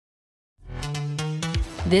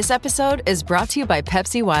This episode is brought to you by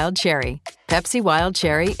Pepsi Wild Cherry. Pepsi Wild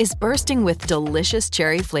Cherry is bursting with delicious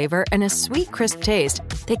cherry flavor and a sweet, crisp taste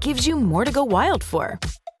that gives you more to go wild for.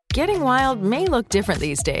 Getting wild may look different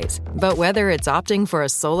these days, but whether it's opting for a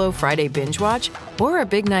solo Friday binge watch or a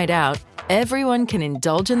big night out, everyone can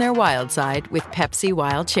indulge in their wild side with Pepsi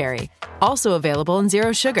Wild Cherry. Also available in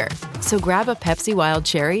Zero Sugar. So grab a Pepsi Wild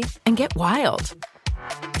Cherry and get wild.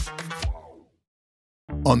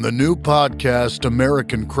 On the new podcast,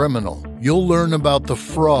 American Criminal, you'll learn about the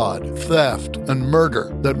fraud, theft, and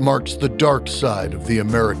murder that marks the dark side of the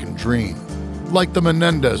American dream. Like the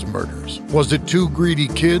Menendez murders. Was it two greedy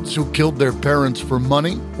kids who killed their parents for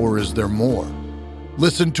money, or is there more?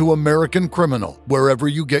 Listen to American Criminal wherever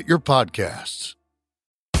you get your podcasts.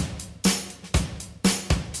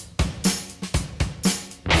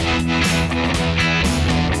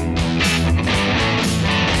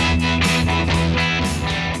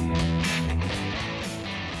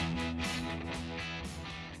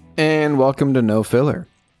 And welcome to No Filler,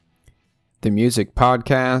 the music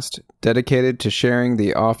podcast dedicated to sharing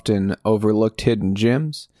the often overlooked hidden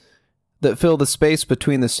gems that fill the space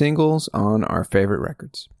between the singles on our favorite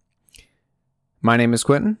records. My name is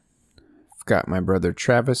Quentin. I've got my brother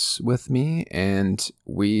Travis with me, and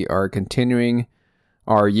we are continuing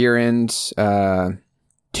our year-end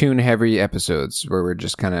tune-heavy episodes where we're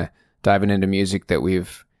just kind of diving into music that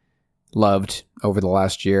we've loved over the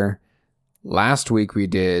last year. Last week we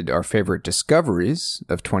did our favorite discoveries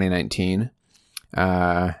of 2019.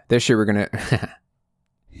 This year we're going to...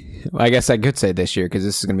 I guess I could say this year because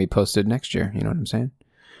this is going to be posted next year. You know what I'm saying?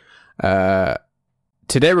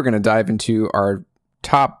 Today we're going to dive into our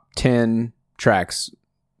top 10 tracks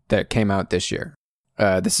that came out this year.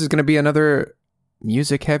 This is going to be another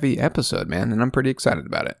music-heavy episode, man, and I'm pretty excited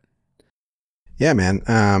about it. Yeah, man.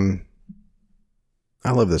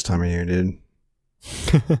 I love this time of year, dude.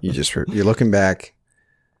 You're looking back,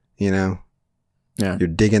 yeah. You're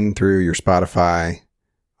digging through your Spotify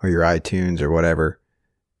or your iTunes or whatever,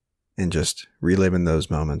 and just reliving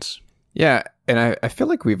those moments. Yeah, and I feel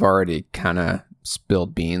like we've already kind of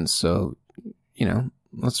spilled beans, so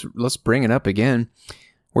let's bring it up again.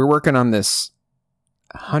 We're working on this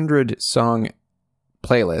 100-song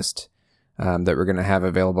playlist that we're going to have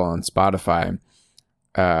available on Spotify.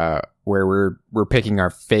 Where we're picking our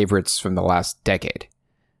favorites from the last decade.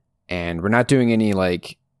 And we're not doing any, it's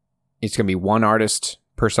going to be one artist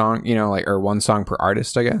per song, or one song per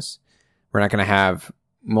artist, I guess. We're not going to have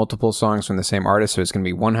multiple songs from the same artist, so it's going to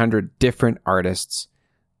be 100 different artists,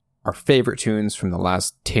 our favorite tunes from the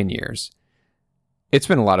last 10 years. It's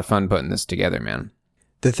been a lot of fun putting this together, man.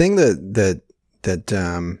 The thing that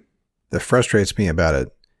frustrates me about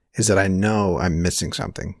it is that I know I'm missing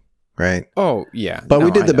something. Right. Oh, yeah. But we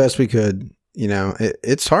did the best we could.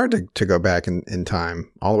 It's hard to go back in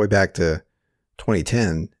time all the way back to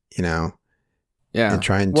 2010, Yeah. And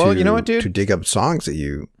trying to dig up songs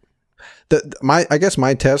that I guess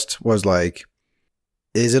my test was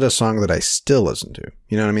is it a song that I still listen to?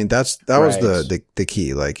 You know what I mean? That was the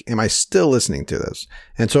key. Am I still listening to this?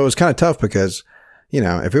 And so it was kind of tough because,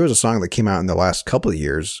 if it was a song that came out in the last couple of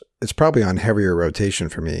years, it's probably on heavier rotation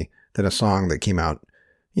for me than a song that came out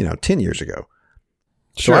 10 years ago.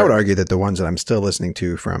 Sure. So I would argue that the ones that I'm still listening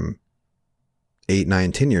to from 8,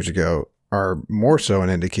 9, 10 years ago are more so an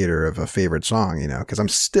indicator of a favorite song, because I'm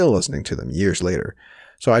still listening to them years later.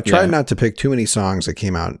 So I tried not to pick too many songs that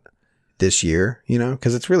came out this year,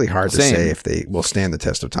 because it's really hard to say if they will stand the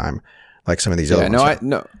test of time, like some of these other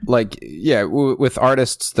ones. With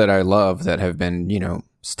artists that I love that have been,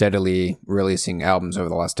 steadily releasing albums over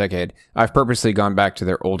the last decade, I've purposely gone back to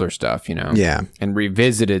their older stuff, and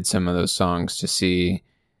revisited some of those songs to see,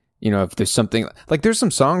 if there's something there's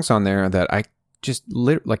some songs on there that I just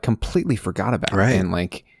completely forgot about, right?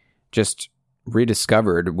 And just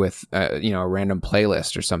rediscovered with a random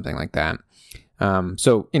playlist or something like that.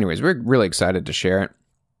 So anyways, we're really excited to share it.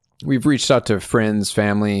 We've reached out to friends,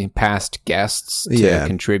 family, past guests to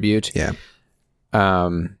contribute. Yeah.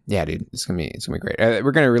 Dude, it's gonna be great.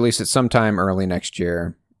 We're gonna release it sometime early next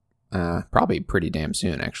year, probably pretty damn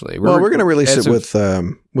soon, actually. We're gonna release it with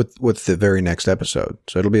the very next episode,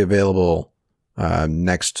 so it'll be available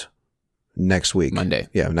next week, Monday.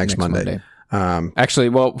 Yeah, next Monday. Actually,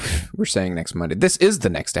 we're saying next Monday. This is the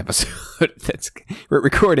next episode. We're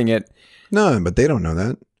recording it. No, but they don't know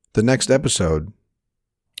that the next episode.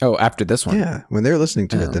 Oh, after this one. Yeah, when they're listening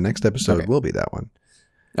to it, the next episode will be that one.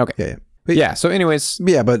 Okay. Yeah. But so anyways.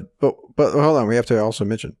 Yeah, but hold on. We have to also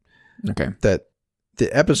mention that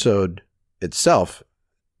the episode itself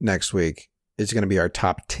next week is going to be our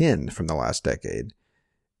top 10 from the last decade.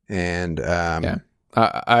 And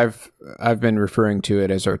I've been referring to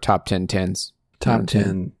it as our top 10 tens. Top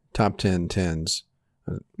 10 tens.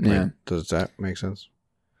 Yeah. Does that make sense?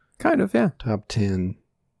 Kind of, yeah. Top 10.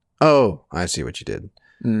 Oh, I see what you did.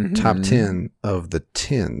 Mm-hmm. Top 10 of the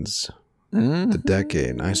tens. Mm-hmm. The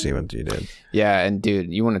decade. I see what you did. Yeah, and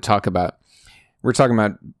dude, you want to talk about... We're talking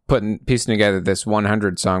about piecing together this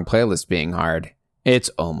 100 song playlist being hard. It's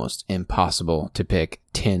almost impossible to pick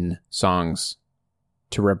 10 songs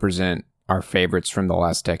to represent our favorites from the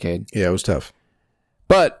last decade. Yeah, it was tough.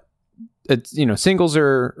 But it's, singles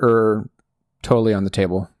are totally on the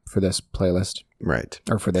table for this playlist. Right.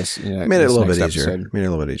 Or for this. Made it a little bit easier.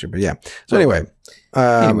 But yeah. So anyway.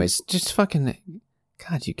 Anyways, just fucking...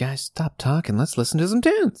 God, you guys, stop talking. Let's listen to some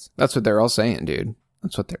tunes. That's what they're all saying, dude.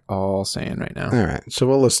 That's what they're all saying right now. All right. So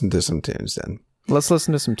we'll listen to some tunes then. Let's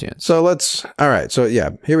listen to some tunes. So all right. So yeah,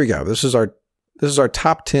 here we go. This is our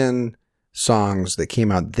top 10 songs that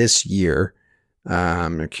came out this year.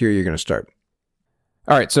 Q, you're going to start.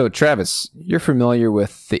 All right. So Travis, you're familiar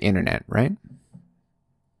with the internet, right?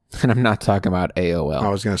 And I'm not talking about AOL. I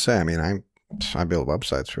was going to say, I build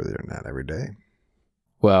websites for the internet every day.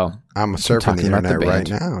 Well, I'm surfing the internet right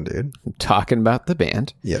now, dude. I'm talking about the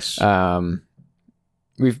band. Yes.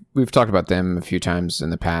 We've talked about them a few times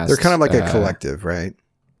in the past. They're kind of like a collective, right?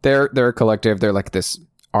 They're a collective. They're like this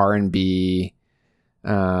R&B,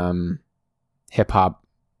 hip hop,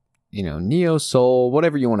 neo soul,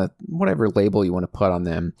 whatever label you want to put on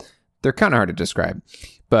them. They're kind of hard to describe,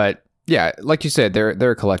 but yeah, like you said,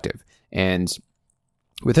 they're a collective, and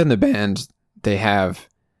within the band, they have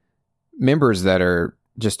members that are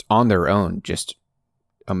just on their own, just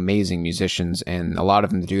amazing musicians, and a lot of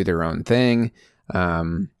them do their own thing.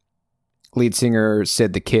 Lead singer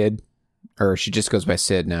Sid the Kid, or she just goes by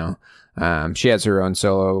Sid now. She has her own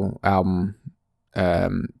solo album.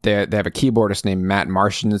 They have a keyboardist named Matt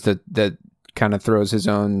Martians that kind of throws his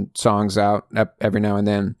own songs out every now and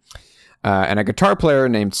then. And a guitar player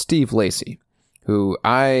named Steve Lacy, who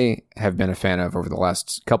I have been a fan of over the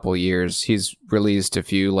last couple of years. He's released a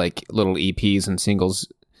few like little EPs and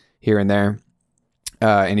singles here and there.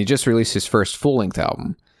 And he just released his first full-length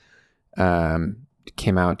album.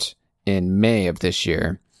 Came out in May of this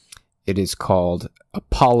year. It is called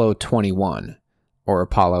Apollo 21 or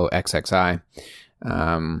Apollo XXI.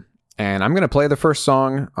 And I'm going to play the first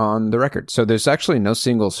song on the record. So there's actually no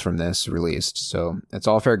singles from this released. So it's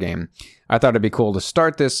all fair game. I thought it'd be cool to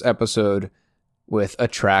start this episode with a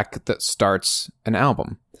track that starts an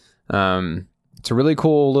album. It's a really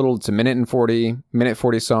cool it's a minute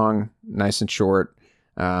 40 song, nice and short.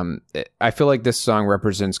 I feel like this song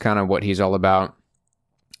represents kind of what he's all about.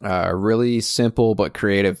 Really simple but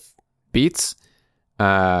creative beats,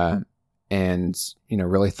 and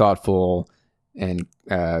really thoughtful and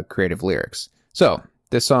creative lyrics. So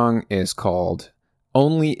this song is called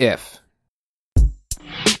Only If.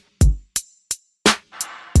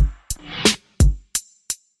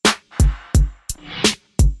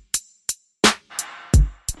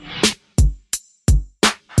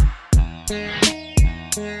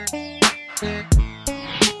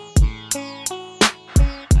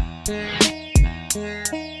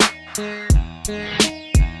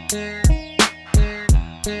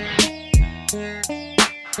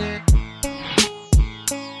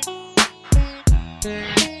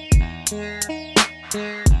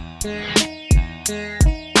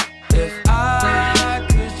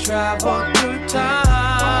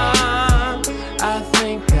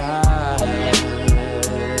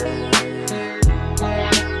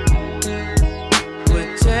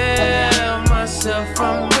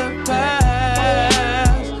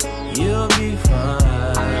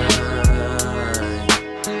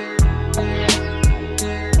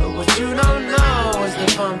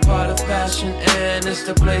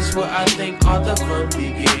 The place where I think all the fun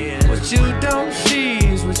begins. What you don't see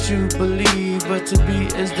is what you believe, but to be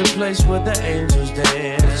is the place where the angels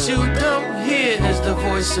dance. What you don't hear is the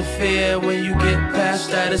voice of fear. When you get past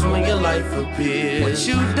that is when your life appears. What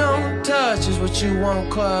you don't touch is what you won't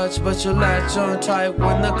clutch, but you'll latch on tight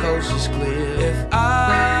when the coast is clear. If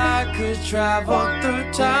I could travel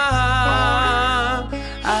through time,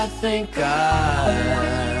 I think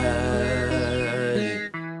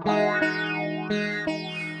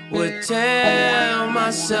would tell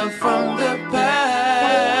myself from the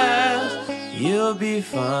past, you'll be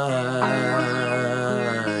fine.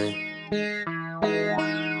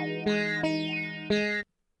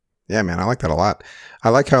 Yeah, man, I like that a lot. I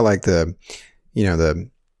like how like the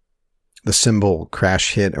cymbal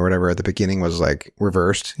crash hit or whatever at the beginning was like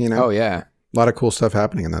reversed, Oh yeah. A lot of cool stuff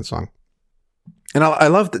happening in that song. And I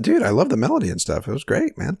love the melody and stuff. It was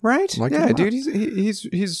great, man. Right? Yeah, dude,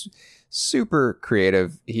 he's super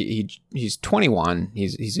creative. He's 21.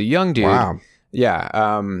 He's a young dude. Wow. Yeah.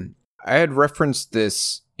 I had referenced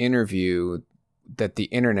this interview that the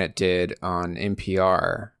internet did on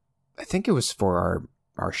NPR. I think it was for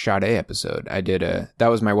our Sade episode. That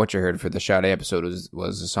was my What You Heard for the Sade episode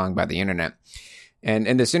was a song by the internet. And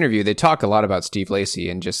in this interview, they talk a lot about Steve Lacy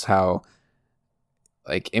and just how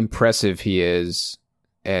like impressive he is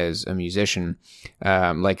as a musician.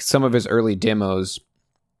 Like some of his early demos,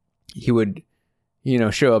 he would,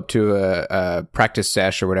 show up to a practice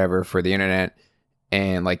sesh or whatever for the internet.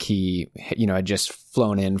 And like he, had just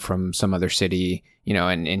flown in from some other city,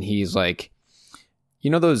 and he's like,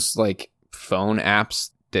 those like phone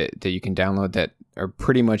apps that you can download that are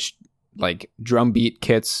pretty much like drum beat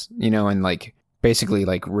kits, and like basically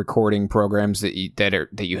like recording programs that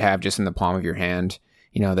you have just in the palm of your hand,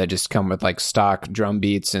 that just come with like stock drum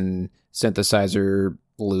beats and synthesizer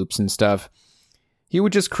loops and stuff. He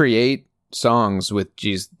would just create songs with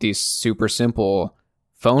these super simple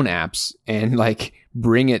phone apps and like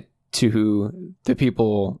bring it to the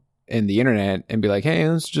people in the internet and be like, hey,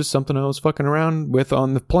 this is just something I was fucking around with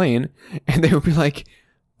on the plane. And they would be like,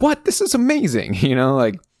 what? This is amazing.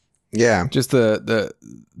 Like, yeah, just the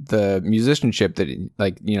musicianship that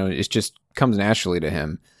it just comes naturally to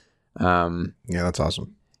him. Yeah, that's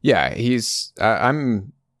awesome. Yeah.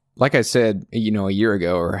 I'm like I said, a year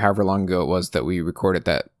ago or however long ago it was that we recorded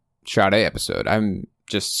that Sade episode. I'm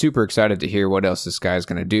just super excited to hear what else this guy's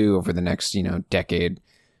going to do over the next, decade,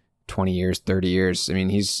 20 years, 30 years. I mean,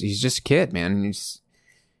 he's just a kid, man.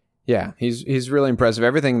 He's really impressive.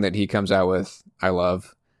 Everything that he comes out with, I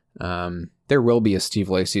love. There will be a Steve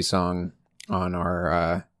Lacy song on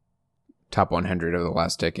our top 100 of the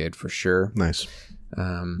last decade for sure. Nice.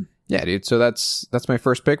 Yeah, dude. So that's my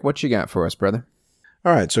first pick. What you got for us, brother?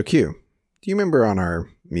 All right. So Q, do you remember on our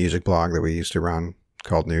music blog that we used to run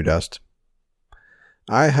called New Dust?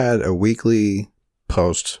 I had a weekly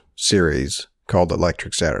post series called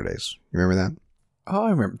Electric Saturdays. You remember that? Oh, I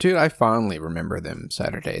remember. Dude, I fondly remember them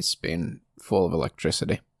Saturdays being full of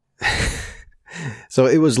electricity. So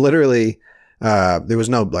it was literally, there was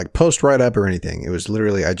no like post write-up or anything. It was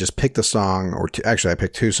literally, I just picked a song or two. Actually, I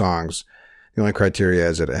picked two songs. The only criteria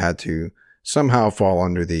is that it had to somehow fall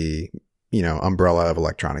under the, umbrella of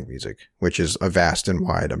electronic music, which is a vast and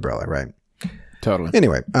wide umbrella, right? Totally.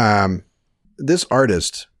 Anyway, this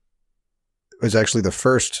artist was actually the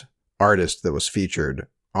first artist that was featured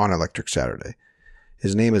on Electric Saturday.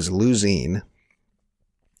 His name is Luzine.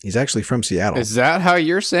 He's actually from Seattle. Is that how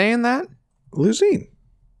you're saying that? Luzine.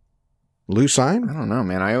 Lucine? I don't know,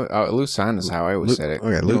 man. Lucine is how I always said it.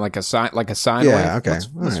 Okay, like a sign. Yeah, wave. okay.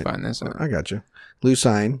 Let's find this out. I got you.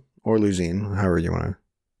 Lucine or Luzine, however you want to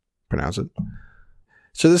pronounce it.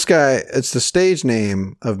 So this guy, it's the stage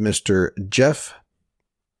name of Mr. Jeff.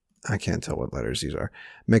 I can't tell what letters these are.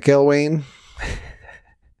 McElwain.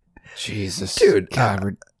 Jesus, dude.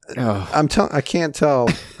 God, I can't tell.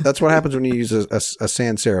 That's what happens when you use a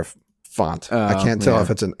sans serif font. I can't tell if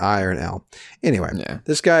it's an I or an L. Anyway,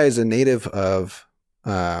 This guy is a native of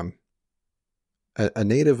a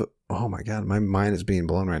native. Oh my God, my mind is being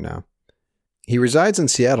blown right now. He resides in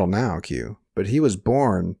Seattle now, Q. But he was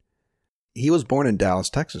born in Dallas,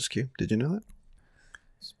 Texas. Q. Did you know that?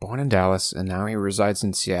 He's born in Dallas, and now he resides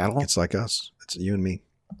in Seattle. It's like us. It's you and me.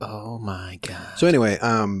 Oh my God. So anyway,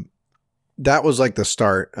 that was like the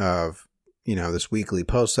start of, this weekly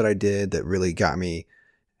post that I did that really got me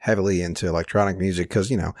heavily into electronic music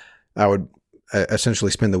because, I would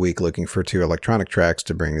essentially spend the week looking for 2 electronic tracks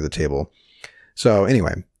to bring to the table. So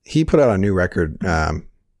anyway, he put out a new record, kind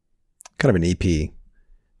of an EP,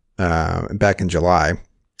 back in July.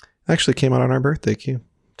 Actually came out on our birthday, Q,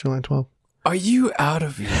 July 12th. Are you out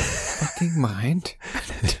of your fucking mind?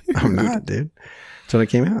 I'm not, dude. That's when it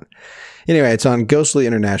came out. Anyway, it's on Ghostly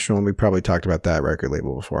International, and we probably talked about that record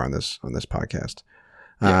label before on this podcast.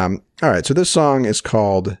 Yeah. All right, so this song is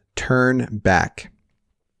called Turn Back.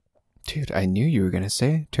 Dude, I knew you were going to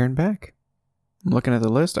say Turn Back. I'm looking at the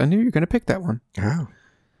list. I knew you were going to pick that one. Oh.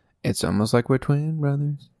 It's almost like we're twin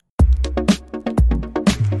brothers.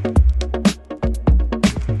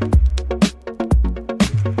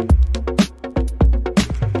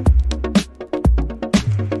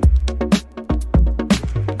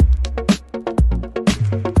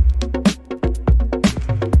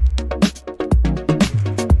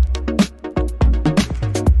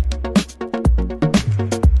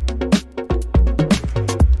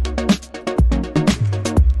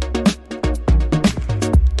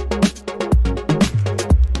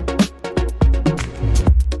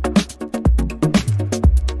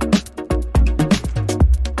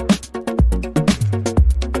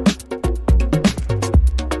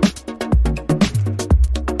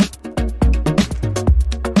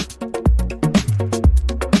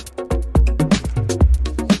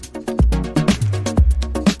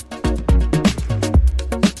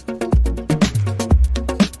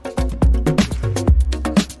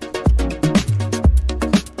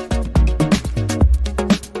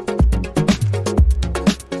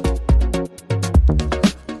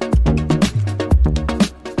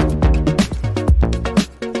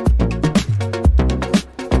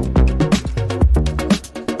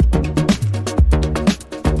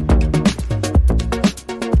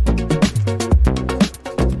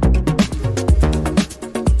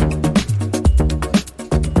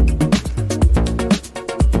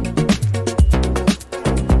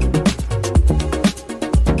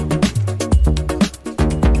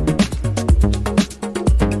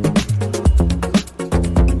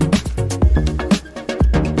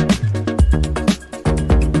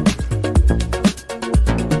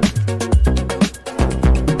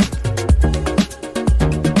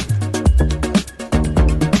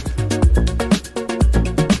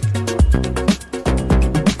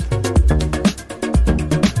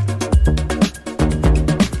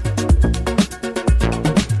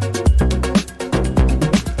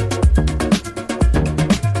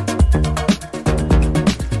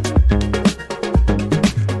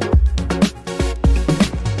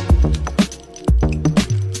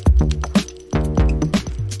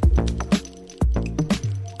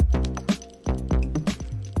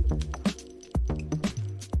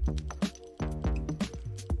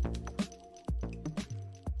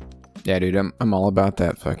 Yeah, dude, I'm all about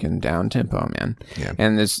that fucking down tempo, man. Yeah.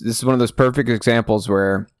 And this is one of those perfect examples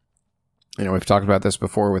where, you know, we've talked about this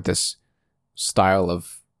before with this style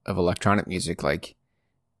of electronic music. Like,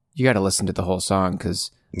 you got to listen to the whole song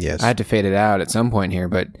because I had to fade it out at some point here,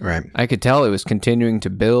 but I could tell it was continuing to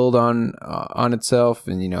build on itself,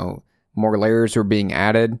 and, you know, more layers were being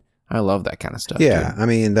added. I love that kind of stuff. Yeah, dude. I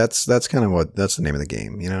mean, that's kind of that's the name of the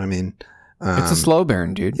game. You know what I mean? It's a slow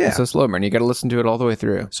burn, dude. Yeah. It's a slow burn. You got to listen to it all the way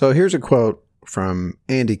through. So here's a quote from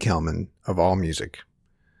Andy Kellman of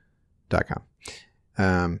AllMusic.com.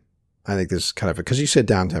 I think this is kind of because you said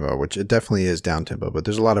down tempo, which it definitely is down tempo, but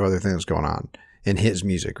there's a lot of other things going on in his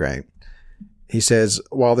music, right? He says,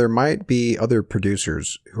 while there might be other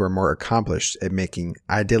producers who are more accomplished at making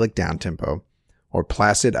idyllic down tempo, or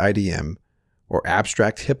placid IDM, or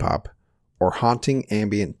abstract hip hop, or haunting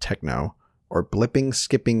ambient techno, or blipping,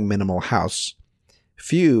 skipping minimal house,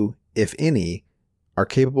 few, if any, are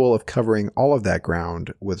capable of covering all of that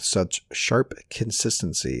ground with such sharp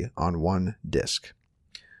consistency on one disc.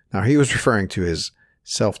 Now, he was referring to his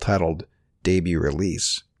self-titled debut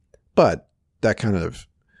release, but that kind of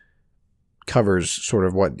covers sort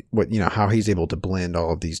of what you know, how he's able to blend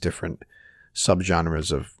all of these different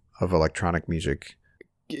subgenres of electronic music.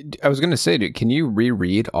 I was going to say, dude, can you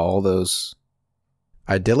reread all those?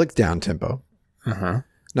 Idyllic downtempo.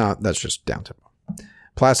 No, that's just downtempo.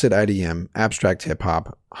 Placid IDM, abstract hip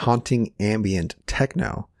hop, haunting ambient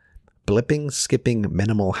techno, blipping, skipping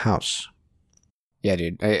minimal house. Yeah,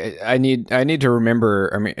 dude. I need to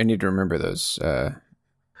remember. I mean, I need to remember those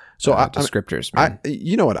descriptors. Man.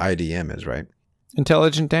 You know what IDM is, right?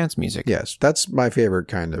 Intelligent dance music. Yes, that's my favorite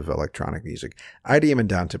kind of electronic music. IDM and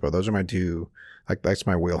downtempo. Those are my two. Like, that's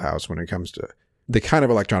my wheelhouse when it comes to the kind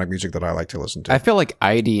of electronic music that I like to listen to. I feel like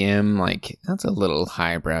IDM, like, that's a little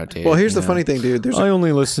highbrow, dude. Well, here's the funny thing, dude. I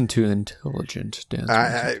only listen to intelligent dance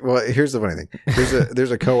music. Well, here's the funny thing.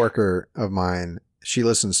 There's a coworker of mine. She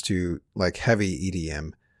listens to, like, heavy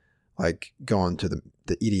EDM, like going to the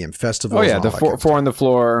EDM festivals. Oh, yeah, the four on the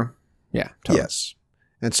floor. Yeah, totally. Yes.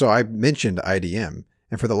 And so I mentioned IDM,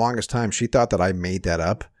 and for the longest time, she thought that I made that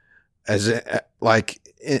up as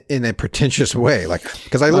in a pretentious way. Like,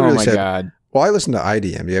 because I literally said, God. Well, I listen to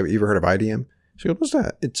IDM. You ever heard of IDM? She goes, what's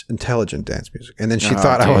that? It's intelligent dance music. And then she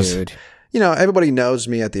thought I was, you know, everybody knows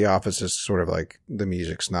me at the office as sort of like the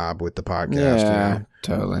music snob with the podcast. Yeah, you know?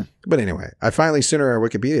 Totally. But anyway, I finally sent her a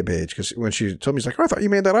Wikipedia page because when she told me, she's like, oh, I thought you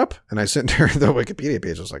made that up. And I sent her the Wikipedia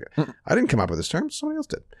page. I was like, I didn't come up with this term. Somebody else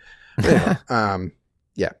did. But anyway,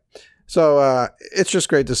 yeah. So it's just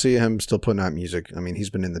great to see him still putting out music. I mean, he's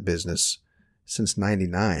been in the business since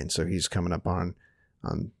 '99, so he's coming up on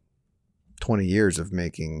 20 years of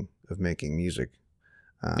making music.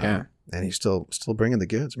 Yeah, and he's still bringing the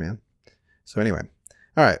goods, man. So anyway,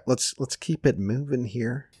 all right, let's keep it moving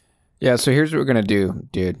here. Yeah. So here's what we're gonna do,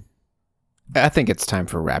 dude. I think it's time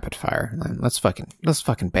for rapid fire. Let's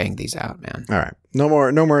fucking bang these out, man. All right, no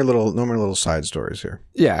more little side stories here.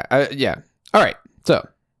 Yeah, yeah. All right, so.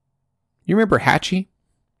 You remember Hatchie?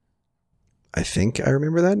 I think I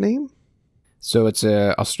remember that name. So it's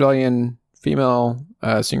an Australian female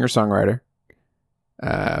singer-songwriter.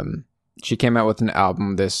 She came out with an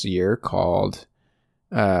album this year called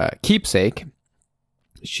Keepsake.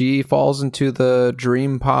 She falls into the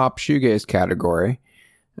dream pop shoegaze category.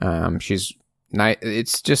 She's nice.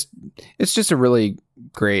 It's just a really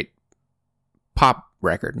great pop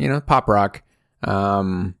record, you know, pop rock.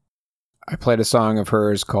 I played a song of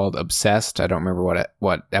hers called Obsessed. I don't remember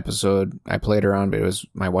what episode I played her on, but it was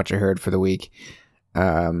my What You Heard for the week.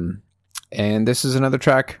 And this is another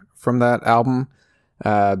track from that album.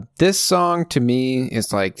 This song to me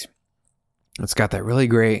is like, it's got that really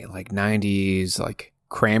great like 90s like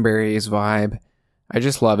Cranberries vibe. I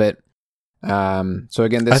just love it. So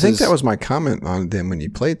again, I think that was my comment on them when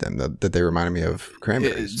you played them, that they reminded me of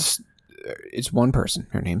Cranberries. It's one person.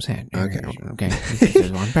 Her name's Hatchet. Okay.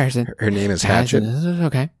 There's one person. Her name is Hatchet.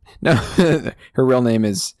 Okay. No, her real name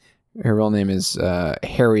is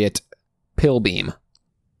Harriet Pilbeam.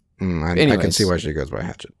 I can see why she goes by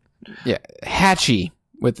Hatchet. Yeah, Hatchie.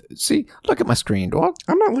 Look at my screen, dog.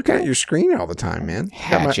 I'm not looking at your screen all the time, man.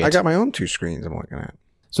 I got my own two screens I'm looking at.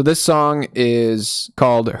 So this song is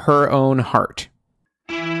called Her Own Heart.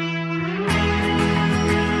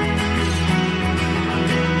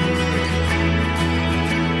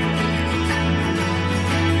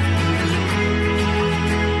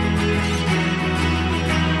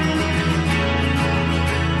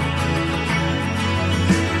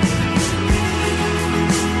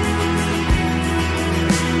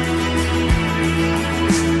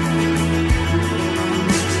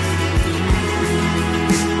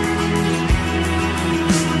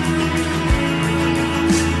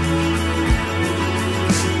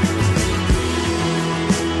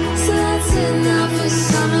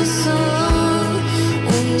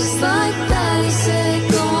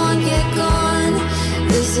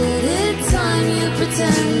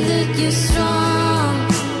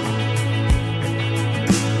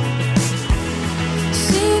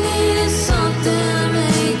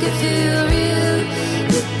 feel real.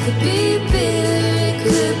 It could be bitter, it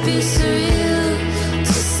could be surreal.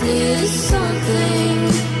 Just need something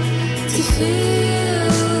to feel.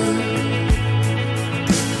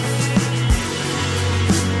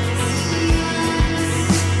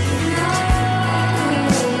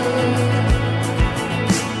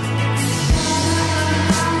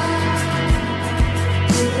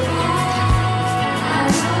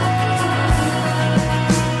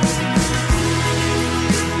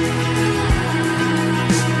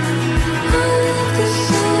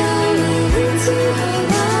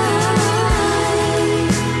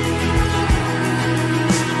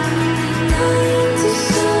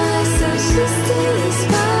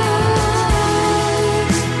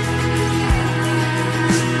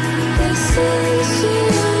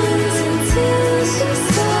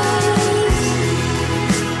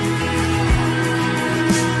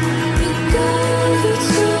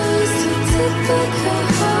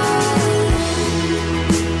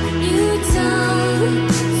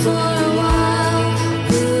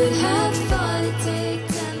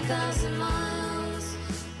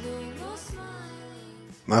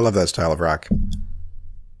 I love that style of rock.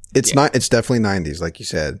 It's not. It's definitely 90s, like you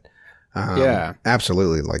said. Yeah,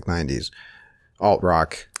 absolutely, like 90s alt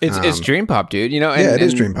rock. It's dream pop, dude. You know, it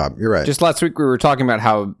is dream pop. You're right. Just last week we were talking about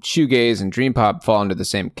how shoegaze and dream pop fall into the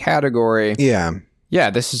same category. Yeah,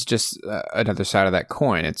 this is just another side of that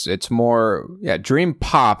coin. It's more dream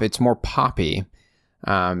pop. It's more poppy,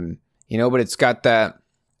 but it's got that.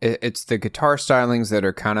 It's the guitar stylings that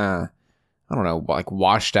are kind of, I don't know, like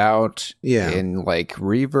washed out in like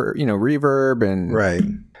reverb and... Right.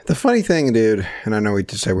 The funny thing, dude, and I know we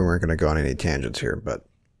just said we weren't going to go on any tangents here, but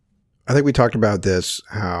I think we talked about this,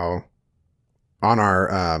 how on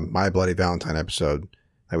our My Bloody Valentine episode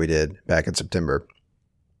that we did back in September,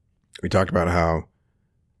 we talked about how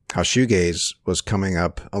shoegaze was coming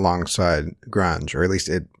up alongside grunge, or at least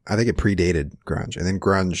I think it predated grunge, and then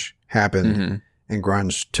grunge happened and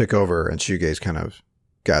grunge took over and shoegaze kind of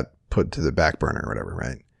got put to the back burner or whatever,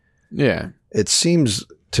 right? Yeah. It seems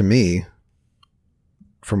to me,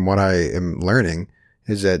 from what I am learning,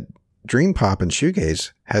 is that dream pop and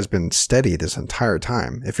shoegaze has been steady this entire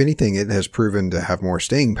time. If anything, it has proven to have more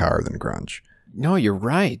staying power than grunge. No, you're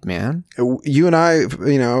right, man. You and I,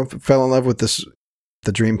 fell in love with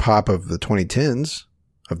the dream pop of the 2010s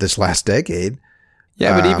of this last decade.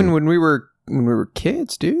 Yeah, but even when we were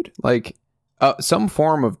kids, dude, like some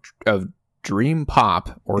form of dream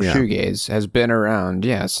pop or shoegaze has been around,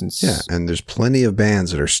 since... Yeah, and there's plenty of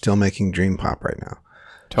bands that are still making dream pop right now.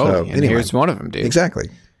 Totally, so, and here's one of them, dude. Exactly.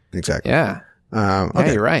 Yeah. Okay.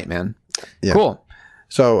 Yeah, you're right, man. Yeah. Cool.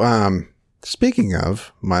 So, speaking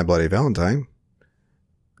of My Bloody Valentine,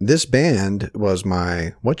 this band was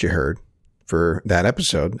what you heard for that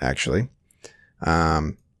episode, actually.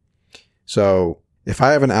 So, if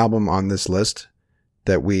I have an album on this list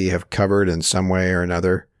that we have covered in some way or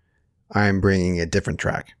another, I'm bringing a different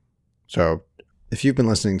track. So if you've been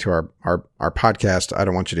listening to our podcast, I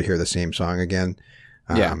don't want you to hear the same song again.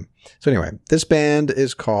 So anyway, this band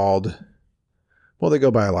is called, well, they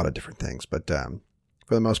go by a lot of different things, but for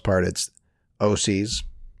the most part, it's OCs.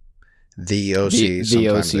 The OCs.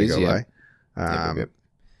 Sometimes they go by. Yep.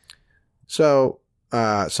 So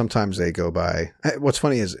sometimes they go by. What's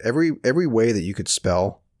funny is every way that you could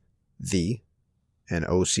spell the and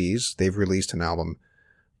OCs, they've released an album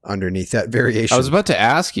underneath that variation. I was about to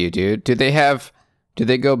ask you, dude. Do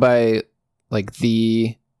they go by like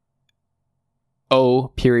the O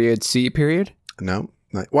period C period? No.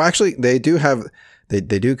 Well, actually, they do have.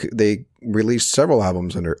 They released several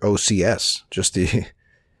albums under OCS.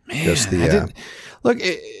 Look,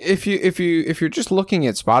 if you're just looking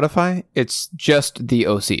at Spotify, it's just the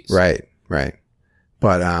OCs. Right.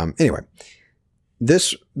 But anyway,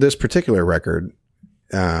 this particular record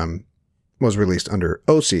was released under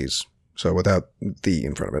OCs, so without the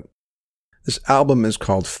in front of it. This album is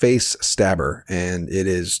called Face Stabber, and it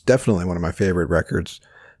is definitely one of my favorite records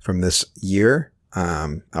from this year.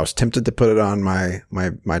 I was tempted to put it on my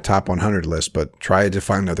top 100 list, but tried to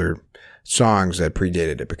find other songs that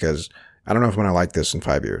predated it because I don't know if I'm going to like this in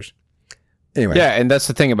 5 years. Anyway. Yeah, and that's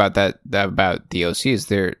the thing about about the OCs.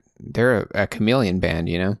 They're a chameleon band,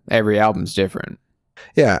 Every album's different.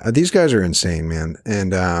 Yeah, these guys are insane, man.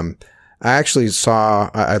 And I actually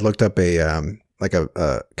I looked up a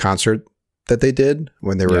concert that they did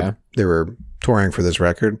when they were touring for this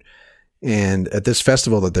record. And at this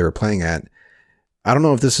festival that they were playing at, I don't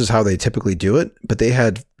know if this is how they typically do it, but they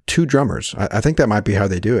had two drummers. I think that might be how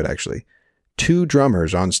they do it, actually. Two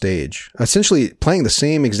drummers on stage, essentially playing the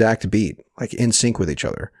same exact beat, like in sync with each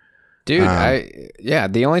other. Dude,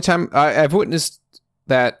 the only time I've witnessed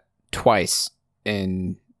that twice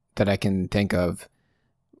that I can think of.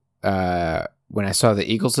 When I saw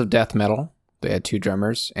the Eagles of Death Metal, they had 2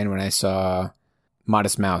 drummers, and when I saw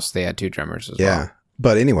Modest Mouse, they had 2 drummers as well. Yeah,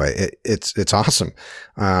 but anyway, it's awesome.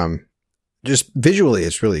 Just visually,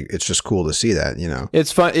 it's just cool to see that, you know.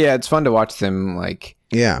 It's fun. Yeah, it's fun to watch them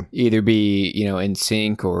either be, you know, in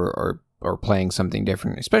sync or playing something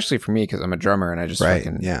different. Especially for me because I'm a drummer and I just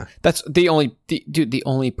That's the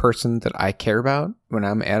only person that I care about when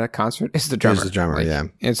I'm at a concert is the drummer. It's the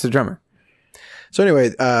drummer, it's the drummer. So anyway,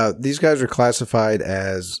 these guys are classified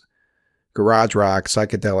as garage rock,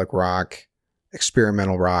 psychedelic rock,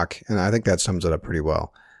 experimental rock, and I think that sums it up pretty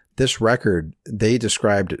well. This record, they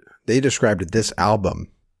described this album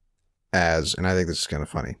as, and I think this is kind of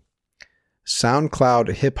funny,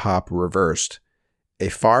 SoundCloud hip-hop reversed, a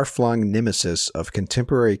far-flung nemesis of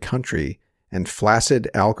contemporary country and flaccid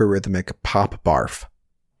algorithmic pop barf.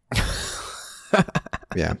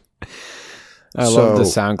 Yeah. I love the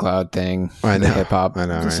SoundCloud thing. I know. The hip-hop. I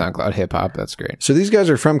know, the SoundCloud hip-hop. That's great. So these guys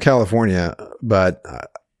are from California, but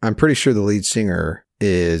I'm pretty sure the lead singer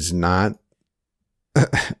is not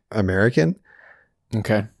American.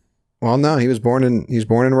 Okay. Well, no, he was born in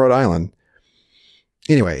Rhode Island.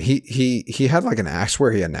 Anyway, he had like I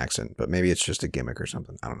swear he had an accent, but maybe it's just a gimmick or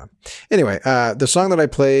something. I don't know. Anyway, the song that I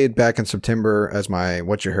played back in September as my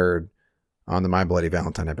What You Heard on the My Bloody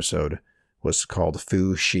Valentine episode was called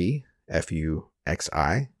Fuxi,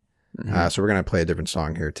 Fuxi. Mm-hmm. So we're going to play a different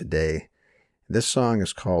song here today. This song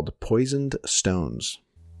is called Poisoned Stones.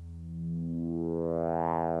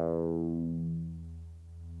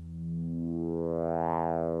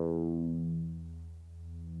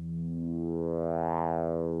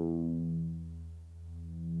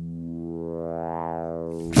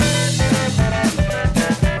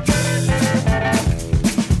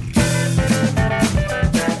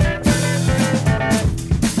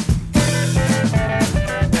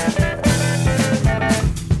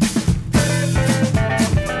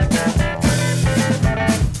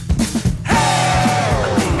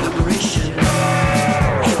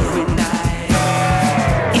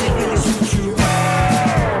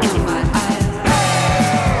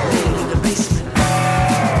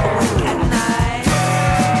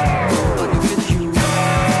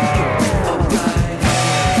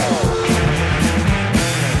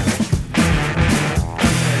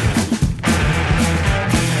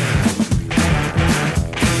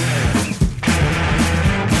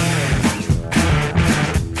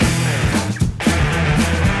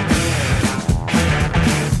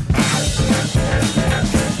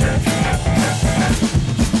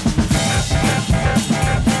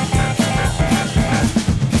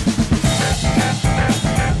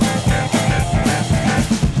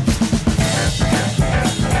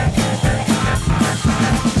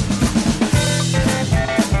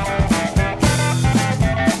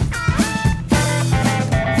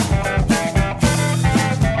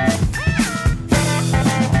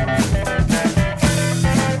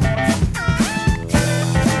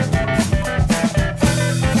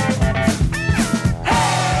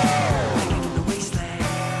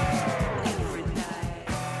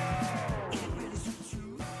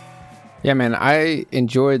 Yeah, man, I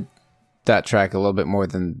enjoyed that track a little bit more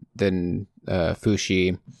than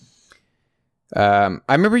Fuxi. I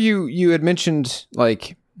remember you had mentioned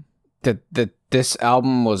like that this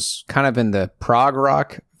album was kind of in the prog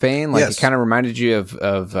rock vein, like yes. It kind of reminded you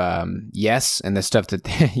of Yes and the stuff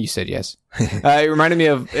that you said Yes. It reminded me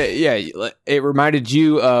of it reminded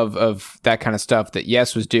you of that kind of stuff that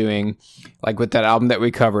Yes was doing, like with that album that we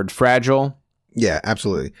covered, Fragile. Yeah,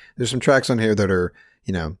 absolutely. There's some tracks on here that are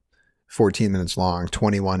 14 minutes long,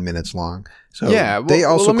 21 minutes long. So yeah, they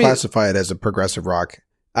also classify it as a progressive rock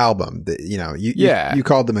album. You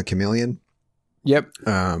called them a chameleon. Yep.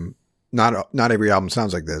 Not every album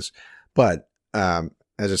sounds like this, but as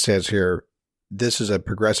it says here, this is a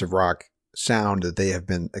progressive rock sound that they have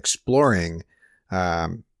been exploring,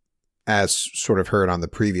 as sort of heard on the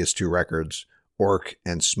previous 2 records, Orc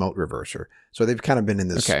and Smote Reverser. So they've kind of been in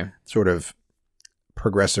this sort of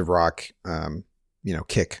progressive rock,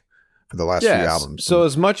 kick for the last few albums. So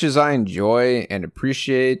as much as I enjoy and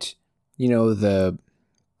appreciate, the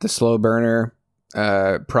slow burner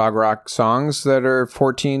prog rock songs that are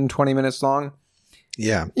 14, 20 minutes long.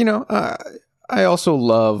 Yeah. I also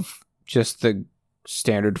love just the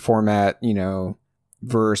standard format,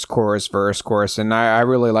 verse, chorus. And I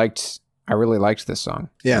really liked this song.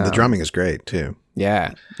 Yeah. And the drumming is great too.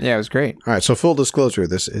 Yeah. Yeah. It was great. All right. So full disclosure,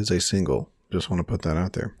 this is a single. Just want to put that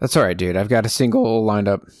out there. That's all right, dude. I've got a single lined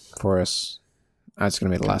up for us. That's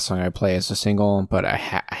going to be the last song I play as a single, but I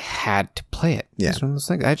had to play it. Yeah. It's one of those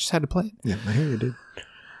things. I just had to play it. Yeah, I hear you, dude.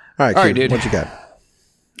 All right, dude. What you got?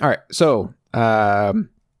 All right. So,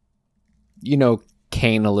 you know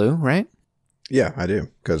Kainaloo, right? Yeah, I do.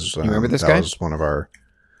 Because you remember this guy? That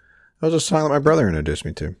was a song that my brother introduced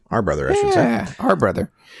me to. Our brother, I should say. Yeah, our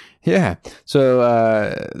brother. Yeah.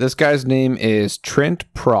 So this guy's name is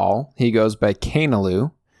Trent Prawl. He goes by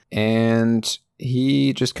Kainaloo, and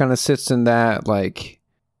he just kind of sits in that, like,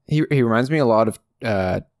 he reminds me a lot of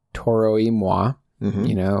Toro y Moi,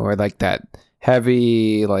 you know, or like that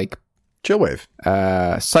heavy, like, chillwave,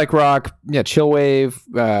 psych rock, chillwave.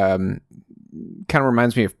 Kind of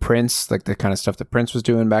reminds me of Prince, like the kind of stuff that Prince was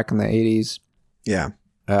doing back in the 80s. Yeah.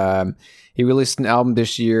 He released an album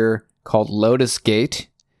this year called Lotus Gate,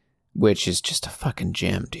 which is just a fucking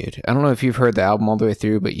gem, dude. I don't know if you've heard the album all the way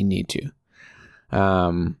through, but you need to.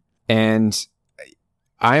 And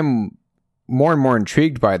I'm more and more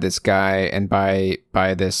intrigued by this guy and by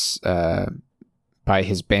his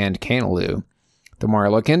band Kainaloo. The more I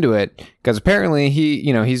look into it, because apparently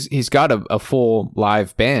he's got a full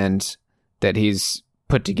live band that he's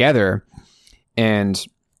put together, and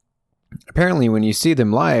apparently when you see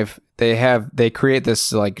them live, they create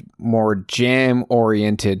this like more jam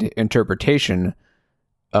oriented interpretation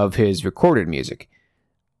of his recorded music.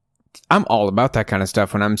 I'm all about that kind of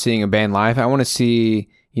stuff. When I'm seeing a band live, I want to see,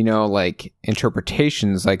 like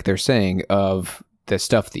interpretations, like they're saying, of the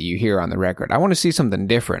stuff that you hear on the record. I want to see something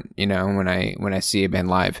different, when I see a band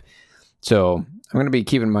live. So I'm going to be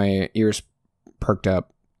keeping my ears perked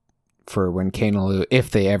up for when Kainaloo, if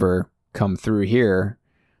they ever come through here.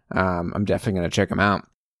 I'm definitely going to check them out.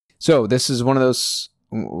 So this is one of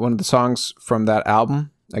the songs from that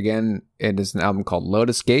album. Again, it is an album called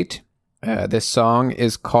Lotus Gate. This song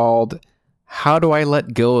is called How Do I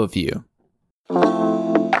Let Go of You?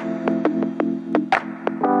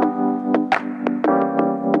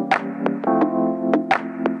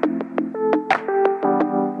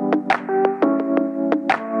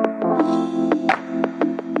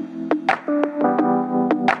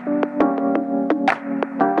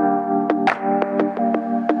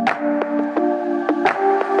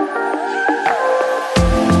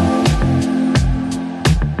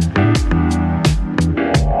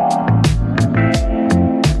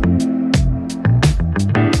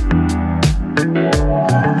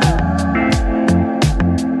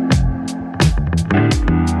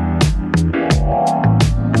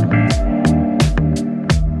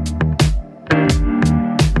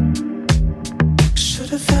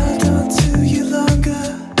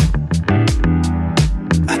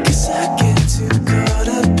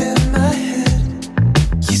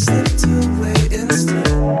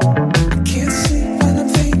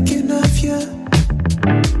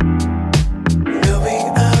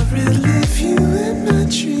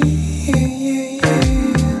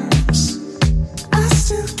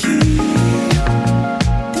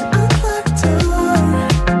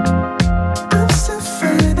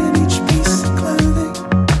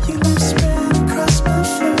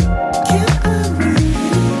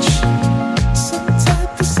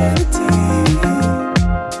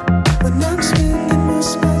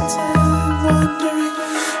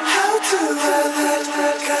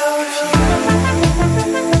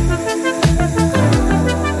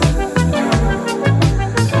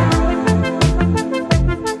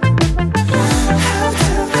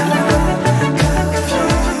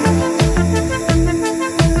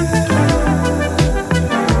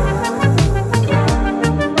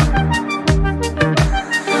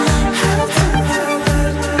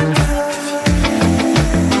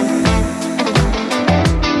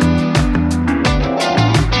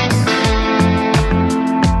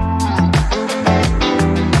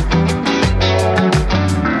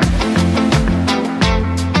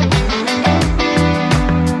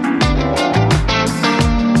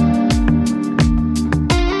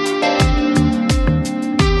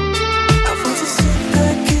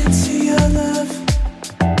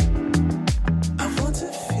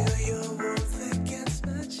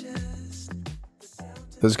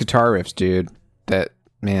 Those guitar riffs, dude,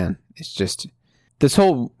 it's just, this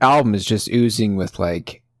whole album is just oozing with,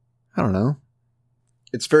 like, I don't know.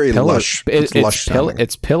 It's very lush. It's lush sounding.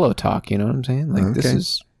 It's pillow talk, you know what I'm saying? Like, this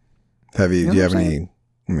is. Do you have any,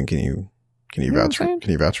 I mean, can you vouch for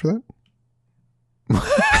that?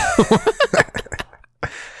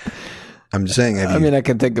 I'm just saying, I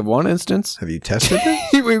can think of one instance. Have you tested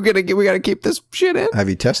it? we gotta keep this shit in. Have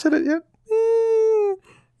you tested it yet?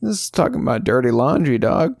 This is talking about dirty laundry,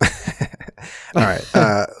 dog. All right.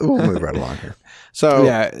 We'll move right along here. So,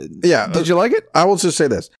 yeah. Did you like it? I will just say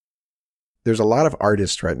this. There's a lot of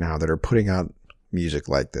artists right now that are putting out music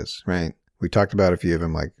like this, right? We talked about a few of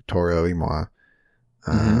them, like Toro y Moi.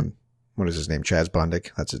 what is his name? Chaz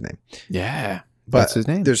Bundick. That's his name. Yeah. But that's his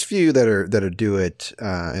name. There's few that do it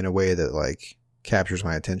in a way that like captures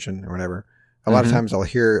my attention or whatever. A lot of times I'll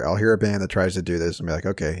hear a band that tries to do this and be like,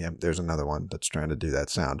 okay, yeah, there's another one that's trying to do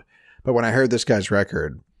that sound. But when I heard this guy's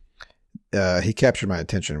record, he captured my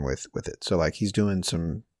attention with it. So like he's doing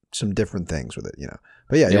some different things with it, you know.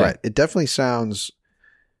 But yeah, you're right. It definitely sounds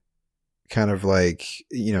kind of like,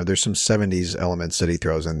 you know, there's some 70s elements that he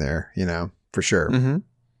throws in there, you know, for sure.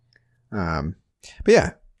 But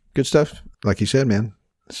yeah, good stuff. Like you said, man,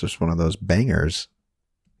 it's just one of those bangers.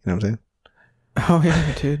 You know what I'm saying? Oh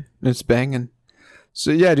yeah, dude, it's banging. So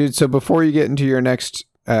yeah, dude. So before you get into your next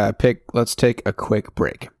pick, let's take a quick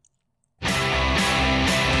break.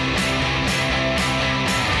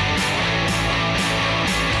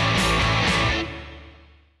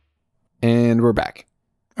 And we're back.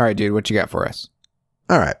 All right, dude, what you got for us?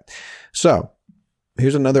 All right. So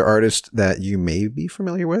here's another artist that you may be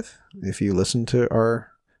familiar with if you listen to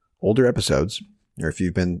our older episodes, or if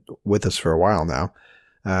you've been with us for a while now.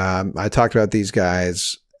 I talked about these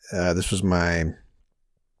guys. This was my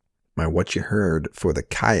What You Heard for the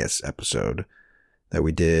Caius episode that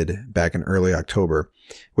we did back in early October,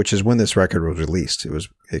 which is when this record was released.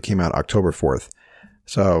 It came out October 4th.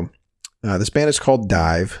 So this band is called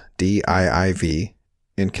Dive, D-I-I-V,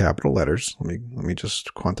 in capital letters. Let me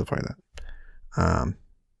just quantify that.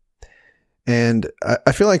 And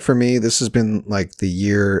I feel like for me, this has been like the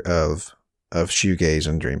year of shoegaze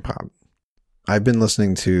and dream pop. I've been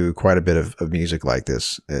listening to quite a bit of music like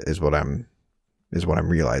this, is what I'm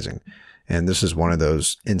realizing. And this is one of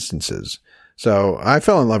those instances. So I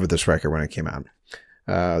fell in love with this record when it came out.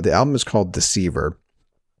 The album is called Deceiver.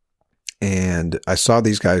 And I saw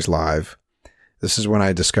these guys live. This is when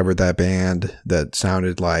I discovered that band that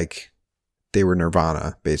sounded like they were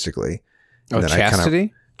Nirvana, basically. And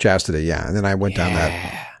Chastity? Chastity, yeah. And then I went down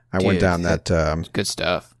that. Good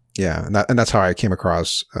stuff. Yeah, and that's how I came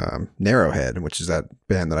across Narrowhead, which is that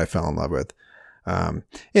band that I fell in love with.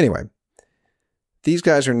 Anyway, these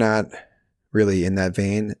guys are not really in that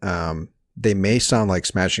vein. They may sound like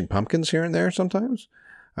Smashing Pumpkins here and there sometimes,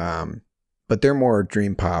 but they're more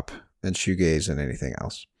dream pop and shoegaze than anything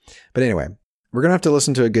else. But anyway, we're going to have to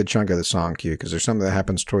listen to a good chunk of the song, Q, because there's something that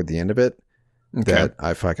happens toward the end of it that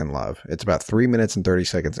I fucking love. It's about 3 minutes and 30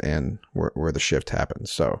 seconds in where the shift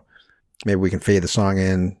happens. So maybe we can fade the song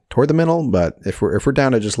in toward the middle, but if we're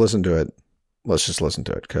down to just listen to it, let's just listen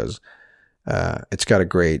to it, because it's got a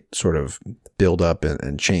great sort of build up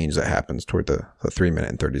and change that happens toward the 3 minute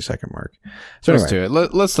and 30 second mark. So let's do it.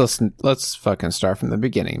 Let's listen. Let's fucking start from the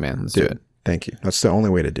beginning, man. Let's do it. Thank you. That's the only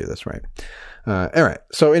way to do this, right? All right.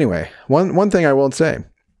 So anyway, one thing I will say,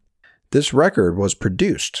 this record was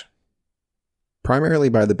produced primarily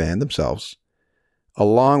by the band themselves,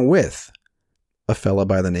 along with a fella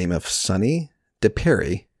by the name of Sonny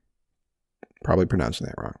DePerry. Probably pronouncing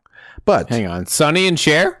that wrong. But hang on. Sonny and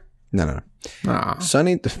Cher? No.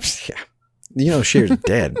 Sonny, yeah. You know, Cher's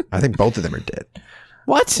dead. I think both of them are dead.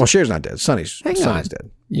 What? Well, Cher's not dead. Sonny's dead.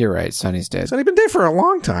 You're right. Sonny's dead. Sonny's been dead for a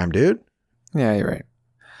long time, dude. Yeah, you're right.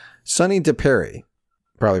 Sonny DePerry.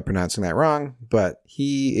 Probably pronouncing that wrong, but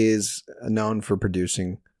he is known for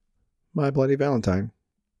producing My Bloody Valentine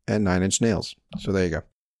and 9 Inch Nails. So there you go.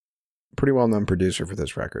 Pretty well-known producer for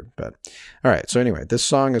this record. But all right. So anyway, this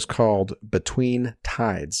song is called Between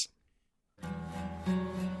Tides.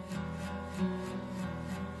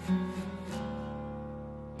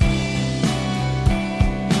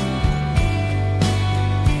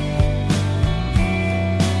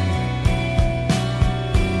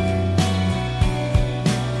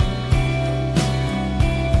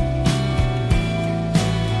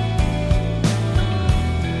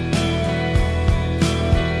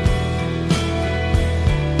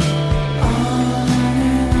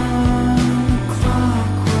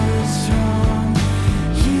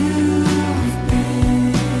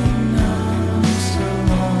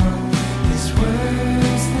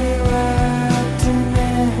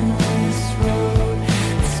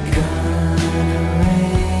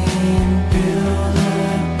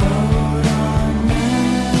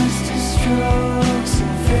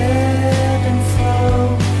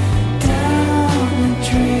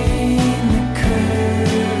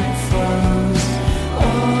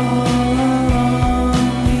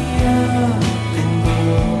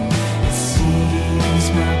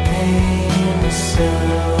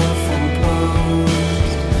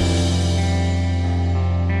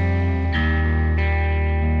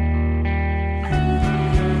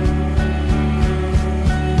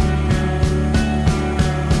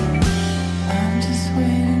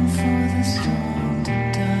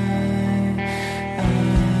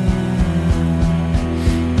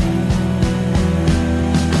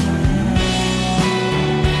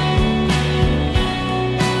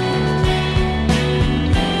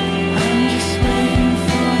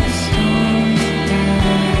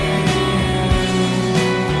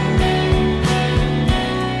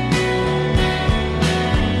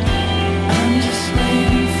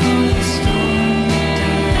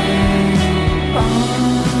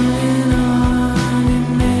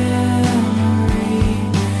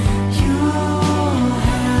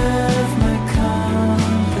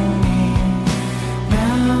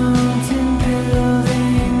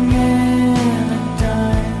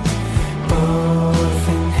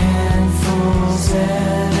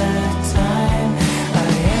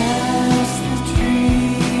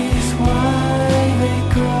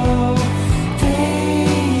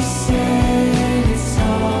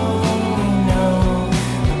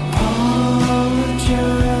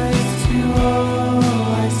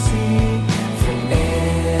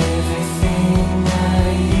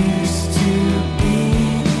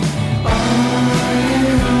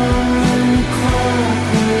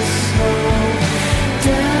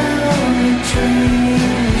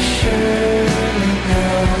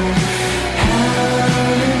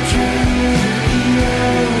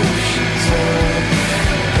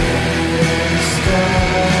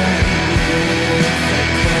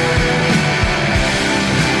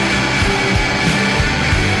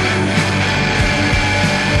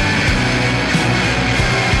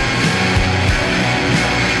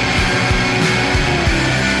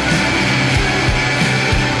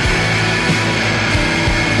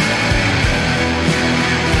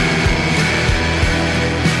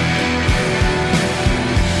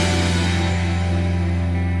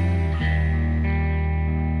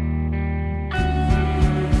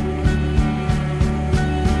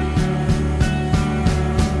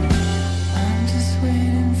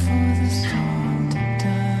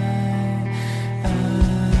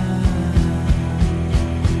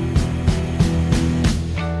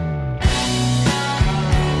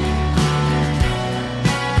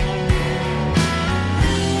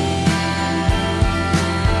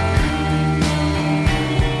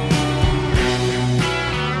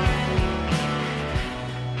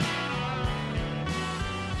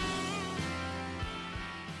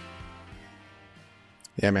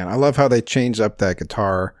 Yeah, man. I love how they changed up that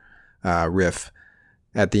guitar riff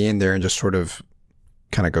at the end there and just sort of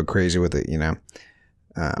kind of go crazy with it, you know?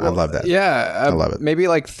 I love that. Yeah. I love it. Maybe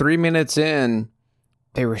like 3 minutes in,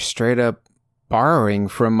 they were straight up borrowing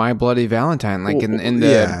from My Bloody Valentine. Like in the...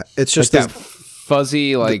 Yeah, it's just like that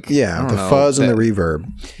fuzzy, like... the fuzz and the reverb.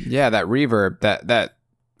 Yeah, that reverb, that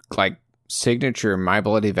like signature My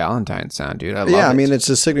Bloody Valentine sound, dude. I love it. I mean, it's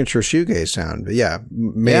a signature shoegaze sound. But yeah,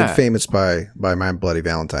 made famous by My Bloody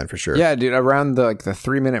Valentine for sure. Yeah, dude. Around the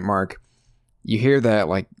 3 minute mark, you hear that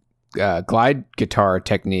like glide guitar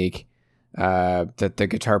technique that the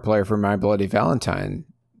guitar player for My Bloody Valentine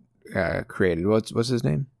created. What's his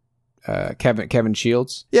name? Kevin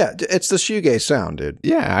Shields. Yeah, it's the shoegaze sound, dude.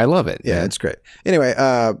 Yeah, I love it. Yeah, man. It's great. Anyway,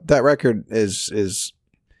 that record is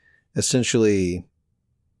essentially,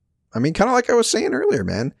 I mean, kind of like I was saying earlier,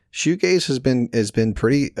 man. Shoegaze has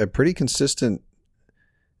been a pretty consistent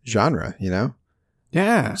genre, you know.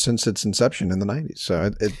 Yeah, since its inception in the 90s.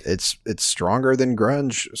 So it's stronger than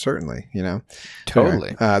grunge, certainly, you know.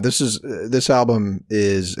 Totally. This album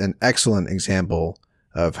is an excellent example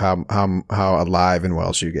of how alive and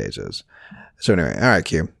well shoegaze is. So anyway, all right,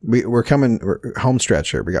 Q. We're home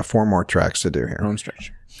stretch here. We got 4 more tracks to do here. Home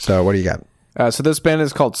stretch. So what do you got? So this band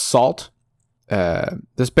is called Salt.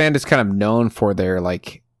 This band is kind of known for their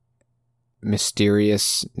like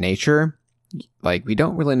mysterious nature. Like, we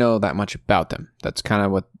don't really know that much about them. That's kind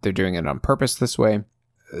of what they're doing it on purpose this way.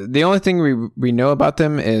 The only thing we know about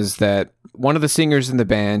them is that one of the singers in the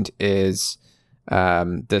band is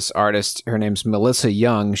this artist. Her name's Melissa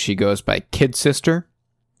Young. She goes by Kid Sister.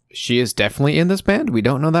 She is definitely in this band. We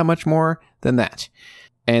don't know that much more than that.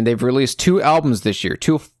 And they've released 2 albums this year,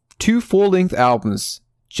 two full-length albums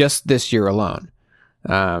just this year alone.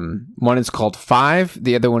 One is called 5.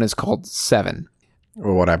 The other one is called 7.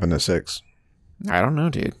 Well, what happened to 6? I don't know,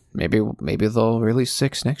 dude. Maybe they'll release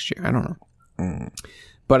 6 next year. I don't know.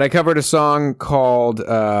 But I covered a song called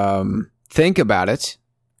Think About It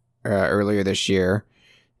earlier this year.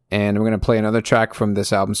 And we're going to play another track from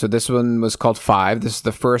this album. So this one was called 5. This is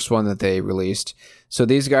the first one that they released. So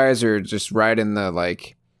these guys are just right in the,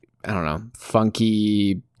 like, I don't know,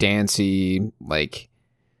 funky, dancey, like...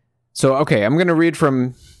 So, okay, I'm going to read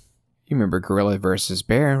from... You remember Gorilla vs.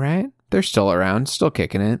 Bear, right? They're still around, still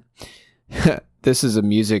kicking it. This is a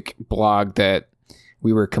music blog that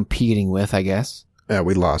we were competing with, I guess. Yeah,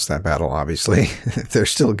 we lost that battle, obviously. They're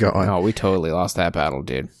still going. Oh, we totally lost that battle,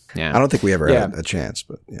 dude. Yeah, I don't think we ever had a chance,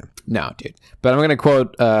 but yeah. No, dude. But I'm going to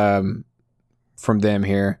quote from them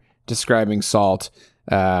here, describing Salt.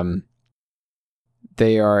 They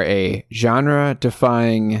are a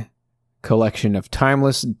genre-defying collection of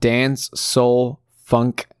timeless dance, soul,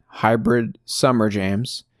 funk, hybrid summer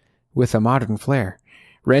jams with a modern flair,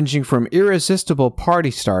 ranging from irresistible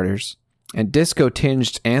party starters and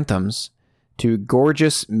disco-tinged anthems to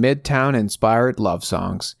gorgeous Midtown-inspired love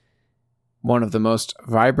songs. One of the most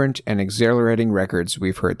vibrant and exhilarating records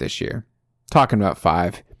we've heard this year. Talking about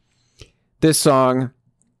 5. This song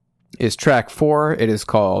is track 4. It is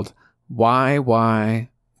called Why?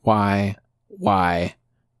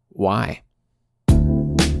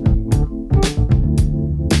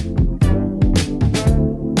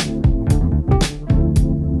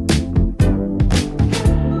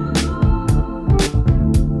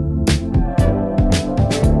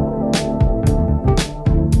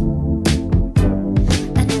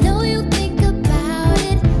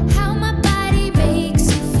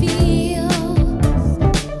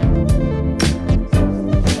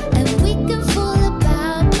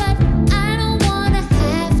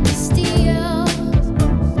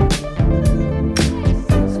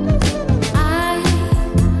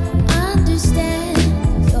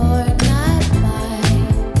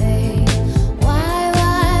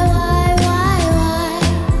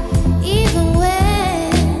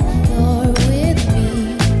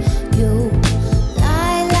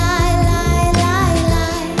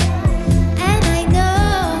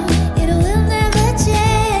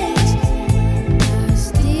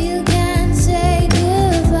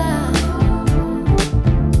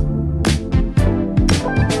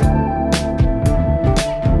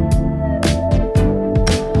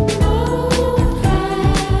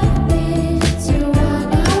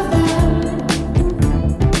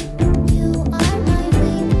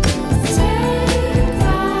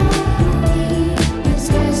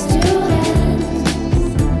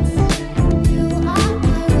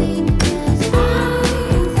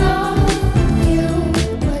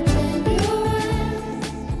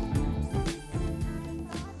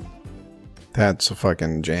 That's a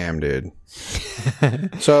fucking jam, dude.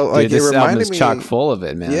 So, like, dude, this album is chock full of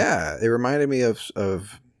it, man. Yeah, it reminded me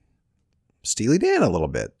of Steely Dan a little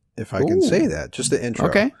bit, if I can say that. Just the intro.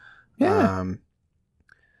 Okay. Yeah.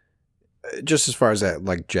 Just as far as that,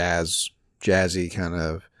 like jazzy kind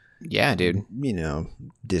of. Yeah, dude. You know,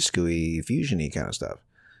 disco-y, fusion-y kind of stuff.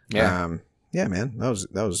 Yeah. Yeah, man. That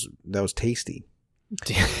was tasty.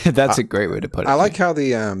 That's a great way to put it. I like how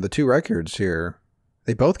the two records here,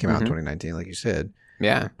 they both came out in 2019, like you said.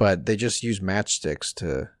 Yeah. But they just use matchsticks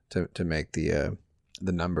to make the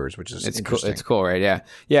numbers, which is interesting. It's cool, right? Yeah.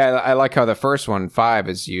 Yeah, I like how the first one, 5,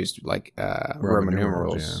 is used like Roman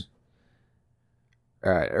numerals.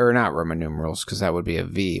 Yeah. Or not Roman numerals, because that would be a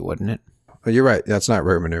V, wouldn't it? Oh, you're right. That's not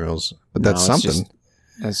Roman numerals, but that's something.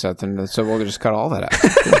 That's something. So we'll just cut all that out.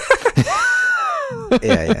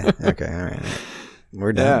 Yeah. Okay. All right.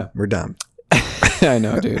 We're done. Yeah. We're done. I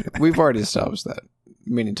know, dude. We've already established that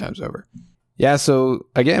many times over. Yeah. So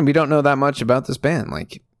again, we don't know that much about this band.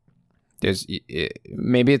 Like,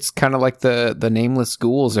 maybe it's kind of like the Nameless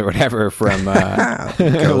Ghouls or whatever from what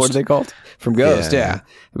are they called? From Ghost. Yeah.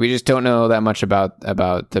 We just don't know that much about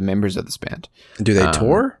the members of this band. Do they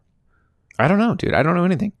tour? I don't know, dude. I don't know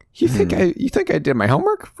anything. You think I did my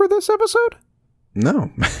homework for this episode? No,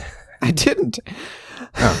 I didn't.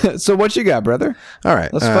 Oh. So what you got, brother? All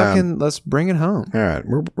right, let's bring it home. All right,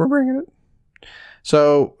 we're bringing it.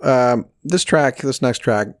 So this next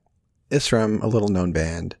track is from a little known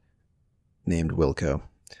band named Wilco,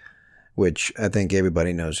 which I think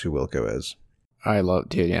everybody knows who Wilco is. I love,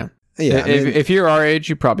 dude. Yeah. Yeah. If you're our age,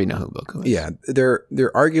 you probably know who Wilco is. Yeah, they're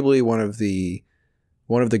arguably one of the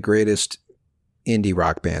greatest indie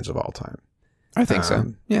rock bands of all time. I think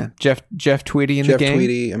so. Yeah. Jeff Tweedy in the gang. Jeff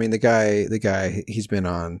Tweedy. I mean, the guy, he's been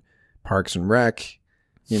on Parks and Rec,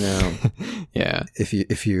 you know. Yeah.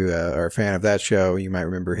 If you are a fan of that show, you might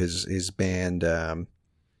remember his band,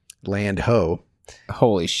 Land Ho.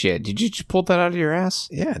 Holy shit. Did you just pull that out of your ass?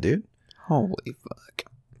 Yeah, dude. Holy fuck.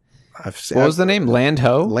 What was the name? Land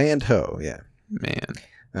Ho? Land Ho, yeah. Man.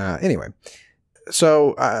 Anyway,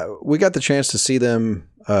 so we got the chance to see them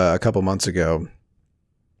a couple months ago,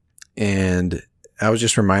 and I was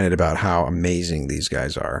just reminded about how amazing these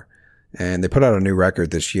guys are. And they put out a new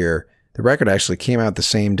record this year. The record actually came out the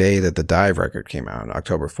same day that the Dive record came out,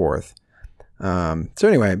 October 4th. So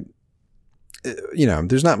anyway, you know,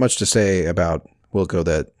 there's not much to say about Wilco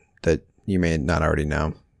that you may not already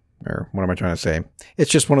know. Or what am I trying to say?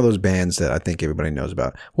 It's just one of those bands that I think everybody knows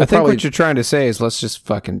about. I think what you're trying to say is let's just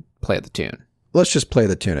fucking play the tune. Let's just play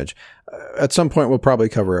the tunage. At some point, we'll probably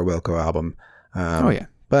cover a Wilco album. Oh, yeah.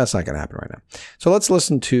 But that's not going to happen right now. So let's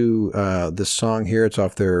listen to this song here. It's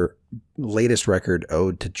off their latest record,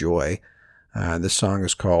 Ode to Joy. This song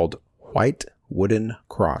is called White Wooden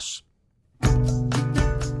Cross.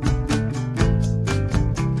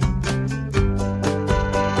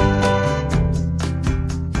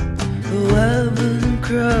 White wooden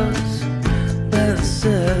cross by the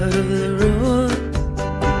side of the road.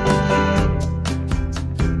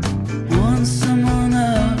 Once someone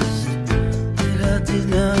asked that I did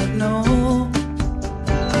not know.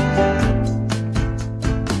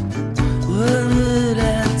 What would I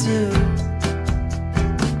do?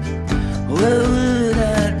 What would I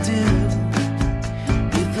do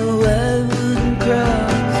if a white wooden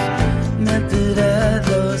cross meant that I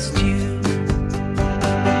lost you?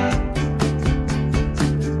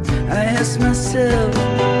 I asked myself,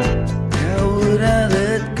 how would I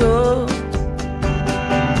let go?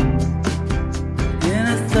 And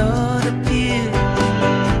a thought appeared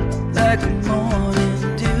like a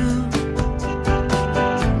morning dew,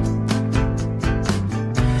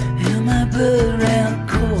 and my blood ran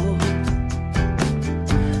cold.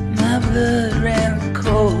 My blood ran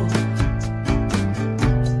cold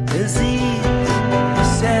as these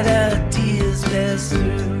sad ideas passed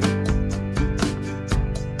through.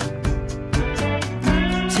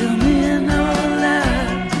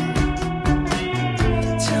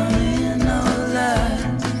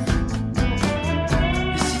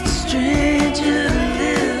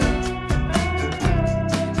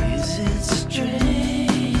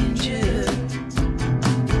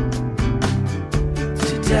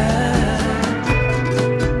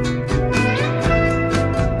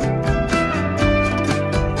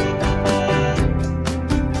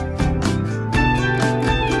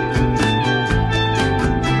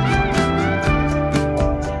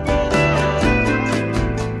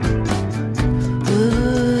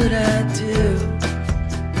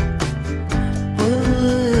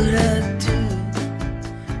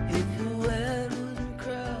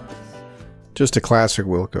 Just a classic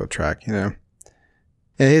Wilco track, you know.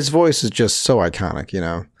 And his voice is just so iconic, you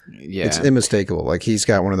know. Yeah. It's unmistakable. Like, he's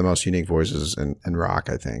got one of the most unique voices in rock,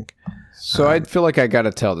 I think. So I feel like I got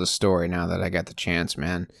to tell this story now that I got the chance,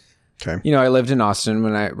 man. Okay. You know, I lived in Austin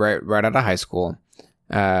when right out of high school.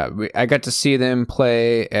 I got to see them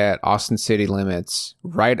play at Austin City Limits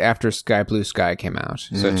right after Sky Blue Sky came out.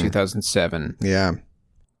 So 2007. Yeah.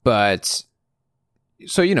 But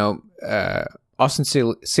so, you know, Austin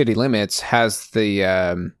City Limits has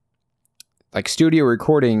the like studio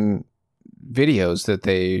recording videos that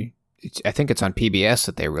I think it's on PBS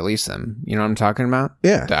that they release them. You know what I'm talking about?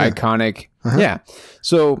 Yeah. The iconic. Uh-huh. Yeah.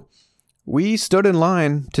 So we stood in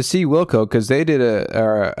line to see Wilco because they did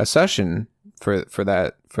a session for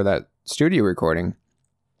that studio recording.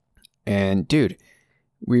 And dude,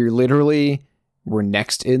 we literally were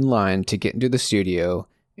next in line to get into the studio,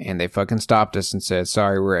 and they fucking stopped us and said,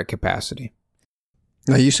 "Sorry, we're at capacity."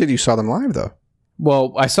 Now, you said you saw them live though.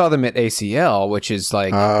 Well, I saw them at ACL, which is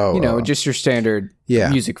like, just your standard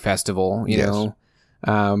music festival, you know.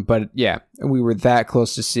 But yeah, we were that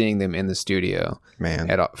close to seeing them in the studio, man,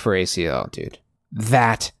 for ACL, dude.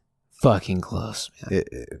 That fucking close, man.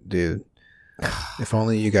 Dude. If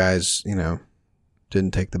only you guys, you know,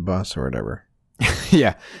 didn't take the bus or whatever.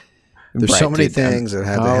 Yeah. There's so many things that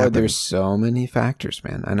had to happen. There's so many factors,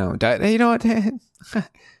 man. I know. You know what? I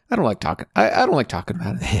don't like talking. I don't like talking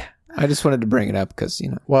about it. Yeah. I just wanted to bring it up because, you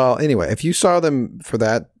know. Well, anyway, if you saw them for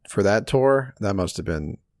that tour, that must have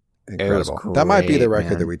been incredible. Great, that might be the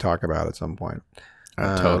record that we talk about at some point.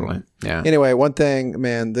 Totally. Yeah. Anyway, one thing,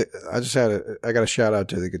 man, I got a shout out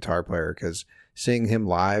to the guitar player because seeing him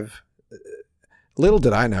live, little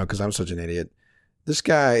did I know, because I'm such an idiot. This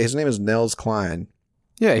guy, his name is Nels Cline.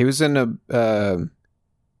 Yeah, he was in a band.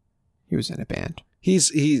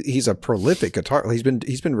 He's a prolific guitar. He's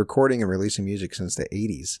been recording and releasing music since the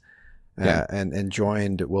 80s. And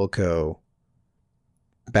joined Wilco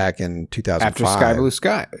back in 2005 after Sky Blue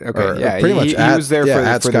Sky. Okay, pretty much. He was there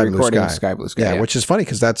for the recording of Sky Blue Sky. Yeah, which is funny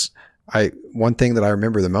because one thing that I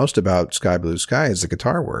remember the most about Sky Blue Sky is the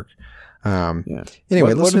guitar work.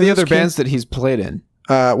 Anyway, what are the other bands that he's played in?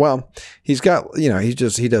 Well, he's got, you know, he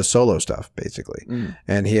does solo stuff basically,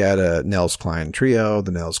 and he had a Nels Cline trio,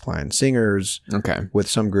 the Nels Cline Singers, with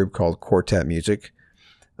some group called Quartet Music.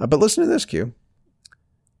 But listen to this, Q.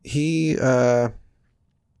 He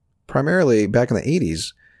primarily back in the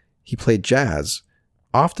 80s, he played jazz,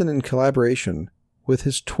 often in collaboration with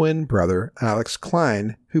his twin brother Alex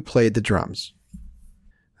Cline, who played the drums.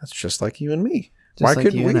 That's just like you and me. Why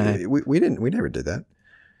couldn't we never did that.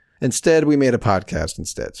 Instead, we made a podcast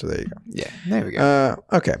instead. So there you go. Yeah, there we go.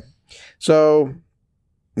 Okay. So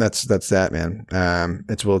that's that, man.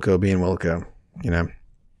 It's Wilco being Wilco. You know,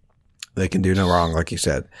 they can do no wrong, like you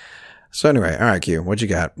said. So anyway, all right, Q, what you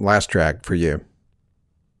got? Last track for you.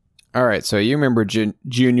 All right, so you remember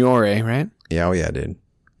Juniore, right? Yeah, oh yeah, dude.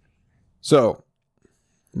 So,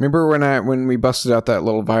 remember when we busted out that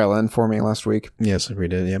little violin for me last week? Yes, we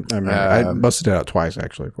did. Yep, I remember. I busted it out twice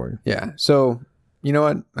actually for you. Yeah. So, you know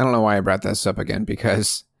what? I don't know why I brought this up again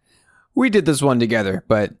because we did this one together.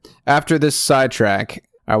 But after this sidetrack,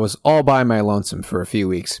 I was all by my lonesome for a few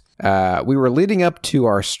weeks. We were leading up to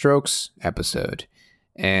our Strokes episode,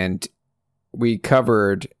 and we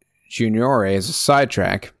covered Juniore as a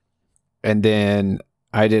sidetrack, and then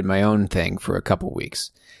I did my own thing for a couple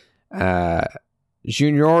weeks.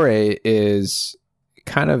 Juniore is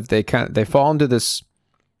they fall into this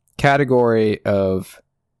category of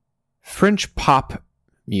French pop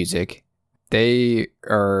music. They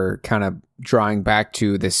are kind of drawing back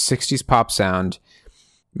to the 60s pop sound.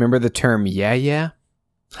 Remember the term yeah?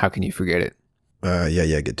 How can you forget it?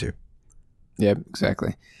 Yeah, get to. Yep,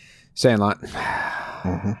 exactly. Sandlot.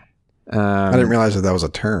 Mm-hmm. I didn't realize that was a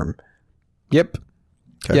term. Yep.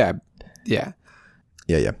 Okay. Yeah.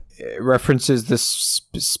 It references this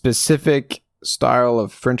specific style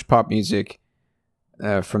of French pop music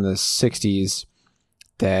from the 60s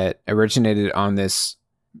that originated on this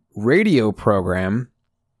radio program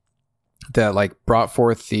that like brought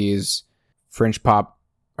forth these French pop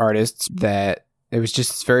artists that it was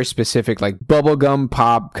just very specific, like bubblegum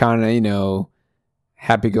pop kind of, you know,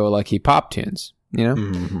 happy-go-lucky pop tunes, you know?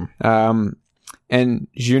 Mm-hmm. And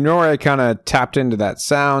Juniore kind of tapped into that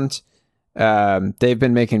sound. They've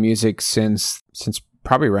been making music since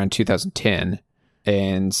probably around 2010.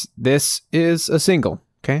 And this is a single,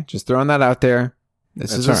 okay? Just throwing that out there.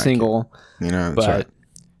 This is a single. You know, but right.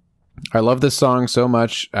 I love this song so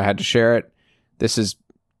much, I had to share it. This is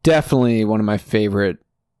definitely one of my favorite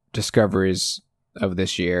discoveries of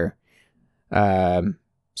this year.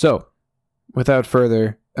 So, without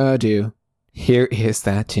further ado, here is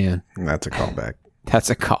that tune. That's a callback. That's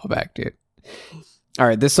a callback, dude. All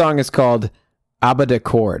right, this song is called Abba de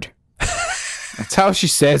Cord. That's how she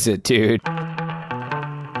says it, dude.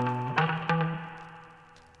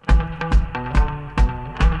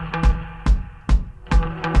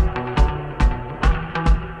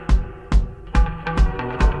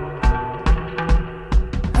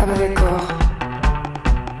 bah d'accord.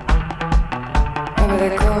 Ah bah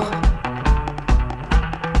d'accord.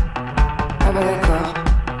 Ah bah d'accord.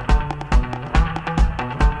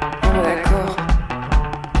 Ah bah d'accord.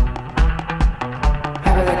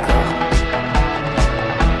 Ah bah d'accord. Ah bah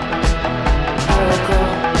d'accord. Ah bah d'accord.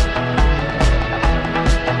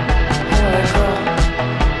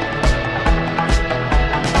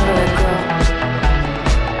 Ah bah d'accord.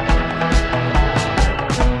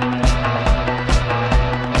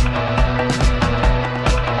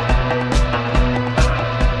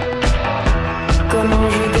 Comme on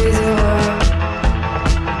joue des erreurs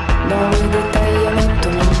dans le détail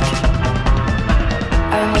anatomique,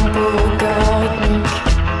 à mon pauvre cœur en rythmique,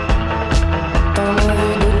 dans ma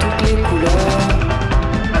vue de toutes les couleurs.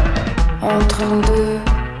 Entre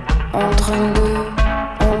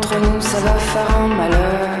nous, ça va faire un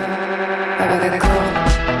malheur. Ah bah d'accord.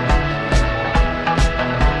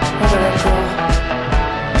 Ah bah d'accord.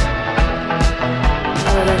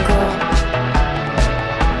 Ah bah d'accord.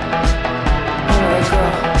 Ah bah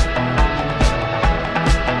d'accord.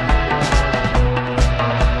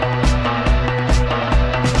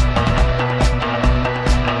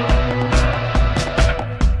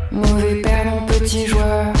 Mauvais perdant, petit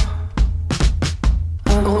joueur,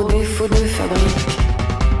 un gros défaut de fabrique,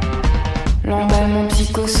 l'emballement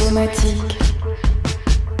psychosomatique,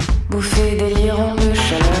 bouffé délirant de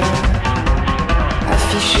chaleur,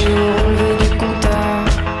 affiché au relevé du compteur,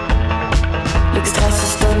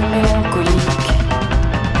 l'extrasystème mélancolique.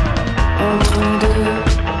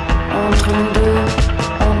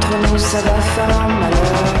 Entre nous, ça va faire un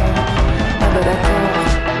malheur. Ah bah d'accord.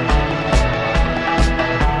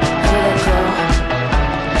 Ah bah d'accord.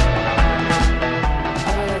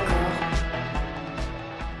 Ah bah d'accord.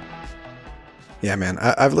 Yeah, man.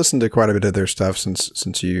 I've listened to quite a bit of their stuff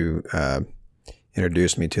since you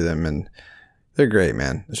introduced me to them, and they're great,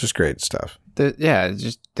 man. It's just great stuff.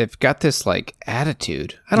 They've got this like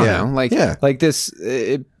attitude. I don't know, like this.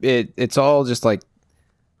 It's all just like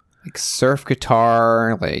surf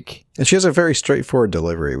guitar, like. And she has a very straightforward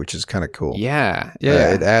delivery, which is kind of cool. Yeah.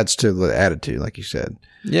 It adds to the attitude, like you said.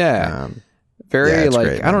 Yeah. Very like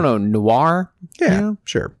great, I don't know, noir. Yeah, you know?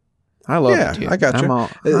 Sure. I love it, dude. I got you.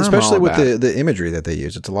 Especially with the imagery that they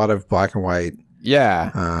use. It's a lot of black and white.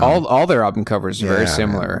 Yeah. All their album covers are very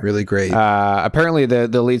similar. Man, really great. Apparently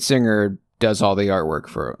the lead singer does all the artwork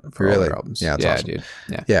for all their albums. Yeah, it's awesome. Dude.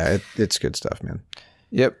 Yeah, it's good stuff, man.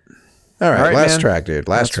 Yep. All right, last track, dude.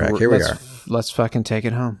 Last track. Here we are. Let's fucking take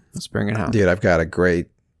it home. Let's bring it home. Dude, I've got a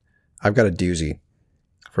doozy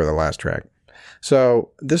for the last track.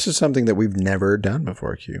 So this is something that we've never done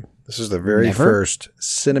before, Q. This is the very first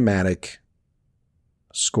cinematic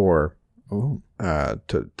score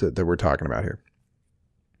that we're talking about here.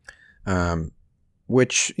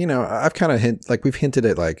 Which, you know, I've kind of we've hinted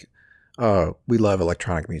at like, oh, we love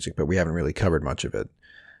electronic music, but we haven't really covered much of it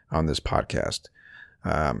on this podcast.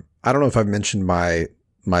 I don't know if I've mentioned my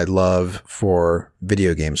love for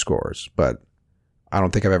video game scores, but I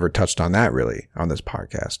don't think I've ever touched on that really on this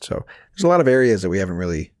podcast. So there's a lot of areas that we haven't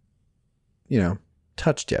really, you know,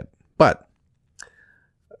 touched yet. But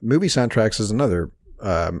movie soundtracks is another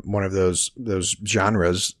one of those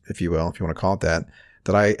genres, if you will, if you want to call it that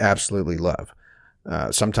I absolutely love.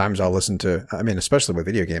 Sometimes I'll listen to, especially with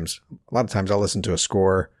video games, a lot of times I'll listen to a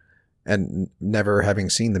score and never having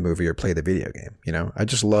seen the movie or play the video game. You know, I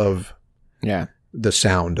just love the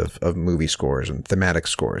sound of movie scores and thematic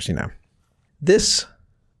scores, you know. This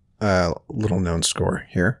little known score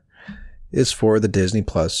here is for the Disney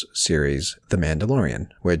Plus series The Mandalorian,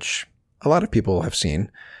 which a lot of people have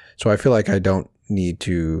seen. So I feel like I don't need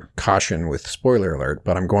to caution with spoiler alert,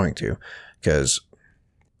 but I'm going to, because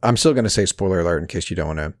I'm still going to say spoiler alert in case you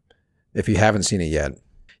don't want to, if you haven't seen it yet.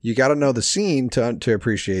 You got to know the scene to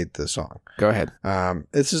appreciate the song. Go ahead.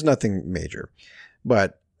 This is nothing major,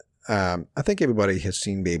 but I think everybody has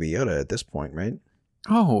seen Baby Yoda at this point, right?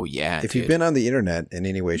 Oh, yeah. If you've been on the internet in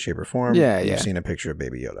any way, shape, or form, you've seen a picture of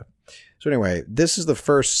Baby Yoda. So anyway, this is the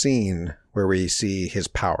first scene where we see his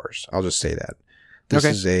powers. I'll just say that. This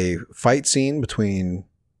is a fight scene between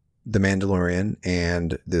the Mandalorian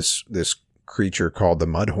and this creature called the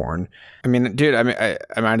Mudhorn. I mean, dude, I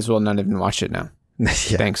might as well not even watch it now.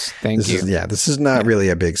 Thanks. Thank you. This is not really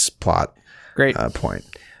a big plot point.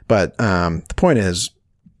 But the point is,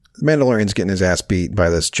 the Mandalorian's getting his ass beat by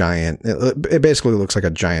this giant. It basically looks like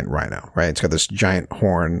a giant rhino, right? It's got this giant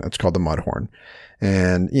horn. It's called the Mudhorn.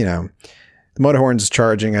 And, you know, the Mudhorn's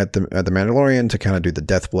charging at the Mandalorian to kind of do the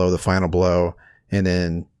death blow, the final blow. And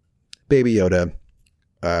then Baby Yoda,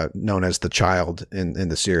 known as the child in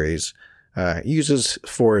the series, uses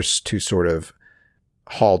force to sort of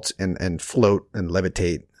halt and float and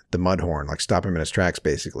levitate the Mudhorn, like stop him in his tracks,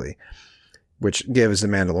 basically, which gives the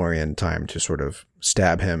Mandalorian time to sort of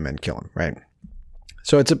stab him and kill him, right?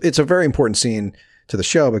 So it's a very important scene to the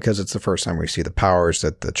show because it's the first time we see the powers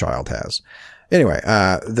that the child has. Anyway,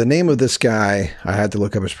 the name of this guy, I had to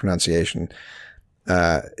look up his pronunciation.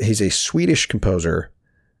 He's a Swedish composer.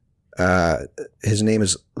 His name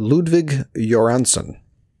is Ludwig Göransson,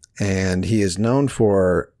 and he is known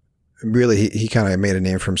for really, he kind of made a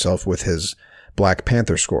name for himself with his Black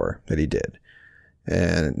Panther score that he did.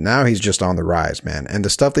 And now he's just on the rise, man. And the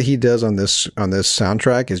stuff that he does on this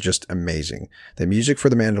soundtrack is just amazing. The music for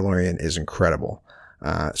The Mandalorian is incredible.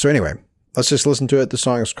 So anyway, let's just listen to it. The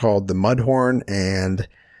song is called The Mudhorn, and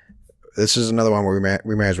this is another one where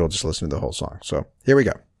we may as well just listen to the whole song. So here we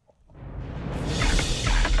go.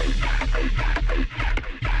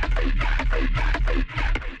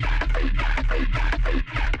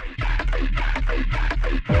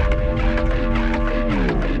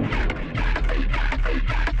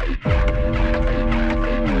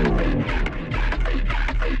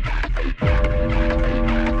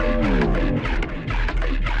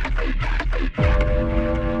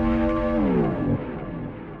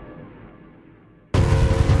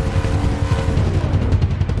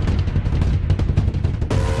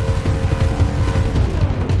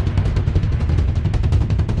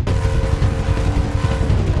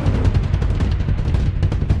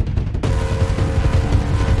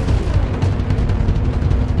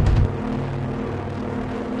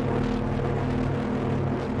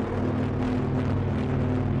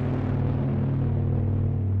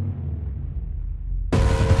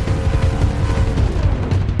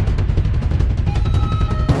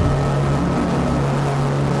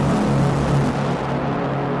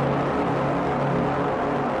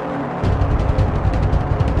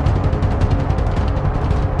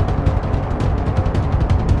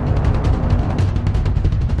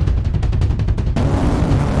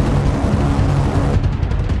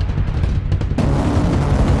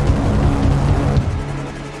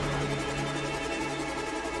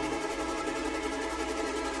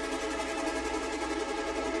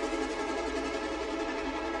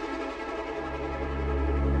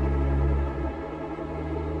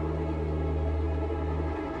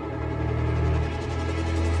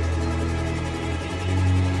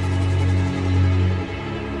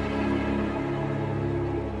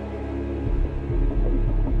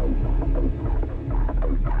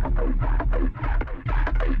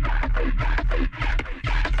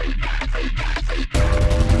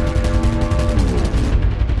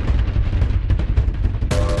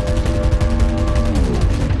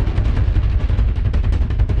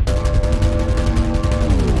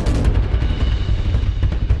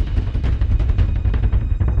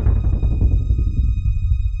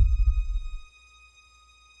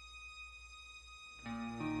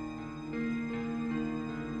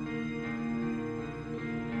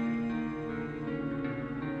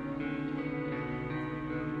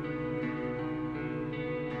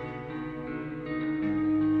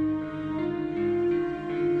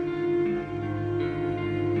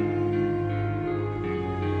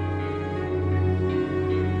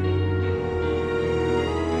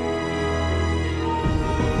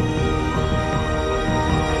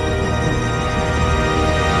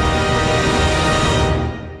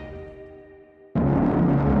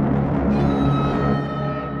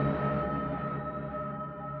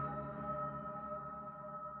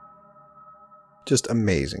 Just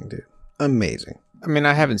amazing, dude. Amazing. I mean,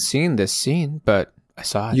 I haven't seen this scene, but I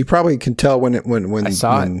saw it. You probably can tell when I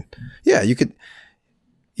saw it. Yeah, you could.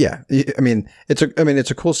 Yeah, I mean, it's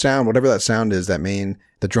a cool sound. Whatever that sound is, the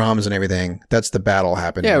drums and everything. That's the battle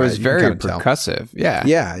happening. Yeah, it was very percussive. Yeah,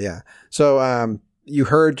 yeah. So, you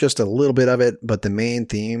heard just a little bit of it, but the main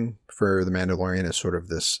theme for The Mandalorian is sort of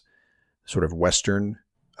this sort of Western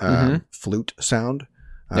flute sound.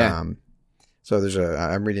 Yeah. So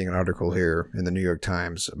I'm reading an article here in the New York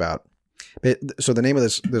Times about, so the name of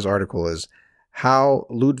this article is How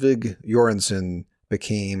Ludwig Göransson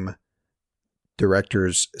Became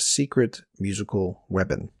Director's Secret Musical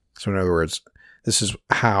Weapon. So in other words, this is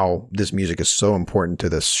how this music is so important to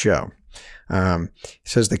this show. It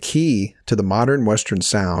says the key to the modern Western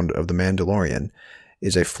sound of The Mandalorian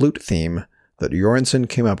is a flute theme that Göransson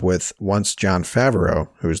came up with once Jon Favreau,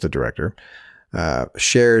 who is the director,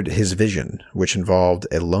 shared his vision, which involved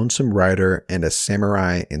a lonesome rider and a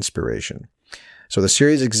samurai inspiration. So the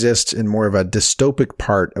series exists in more of a dystopic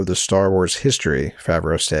part of the Star Wars history,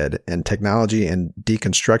 Favreau said, and technology and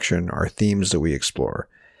deconstruction are themes that we explore.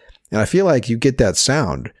 And I feel like you get that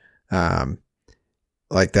sound,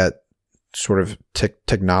 like that sort of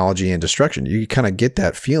technology and destruction. You kind of get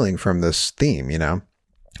that feeling from this theme, you know?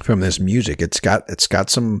 from this music. It's got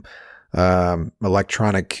some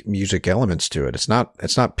electronic music elements to it. It's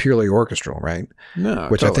not purely orchestral, right? No,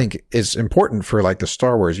 which totally. I think is important for like the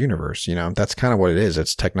Star Wars universe. You know, that's kind of what it is.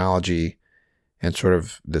 It's technology and sort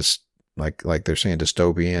of this like they're saying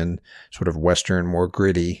dystopian, sort of Western, more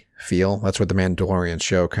gritty feel. That's what the Mandalorian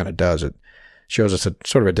show kind of does. It shows us a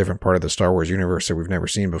sort of a different part of the Star Wars universe that we've never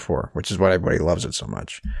seen before, which is why everybody loves it so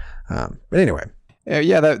much. But anyway,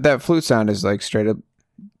 yeah, that flute sound is like straight up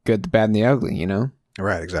good, the bad, and the ugly. You know.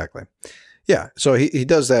 Right, exactly. Yeah, so he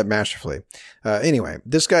does that masterfully. Anyway,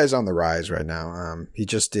 this guy's on the rise right now. He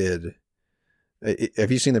just did.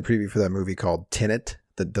 Have you seen the preview for that movie called Tenet,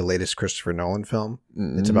 the latest Christopher Nolan film?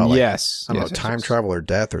 It's about like, I don't know, time travel or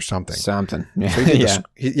death or something. Something. Yeah. So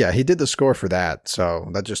he did the score for that. So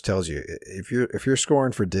that just tells you if you're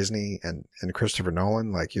scoring for Disney and Christopher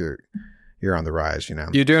Nolan, like you're on the rise. You know,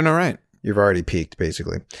 you're doing all right. You've already peaked,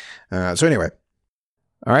 basically. So anyway.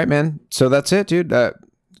 All right, man. So that's it, dude.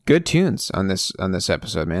 Good tunes on this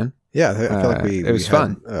episode, man. Yeah, I feel like we was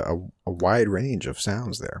fun. A wide range of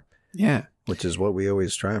sounds there. Yeah, which is what we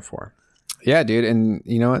always strive for. Yeah, dude. And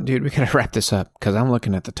you know what, dude? We gotta wrap this up because I'm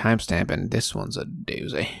looking at the timestamp and this one's a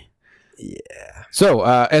doozy. Yeah. So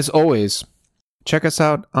as always, check us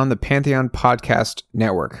out on the Pantheon Podcast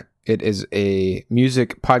Network. It is a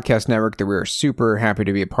music podcast network that we're super happy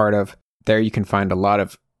to be a part of. There you can find a lot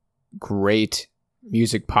of great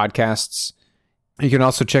music podcasts. You can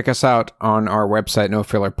also check us out on our website,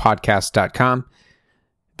 nofillerpodcast.com.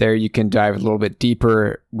 There you can dive a little bit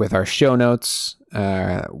deeper with our show notes,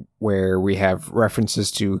 where we have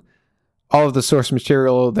references to all of the source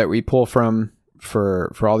material that we pull from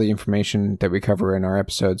for all the information that we cover in our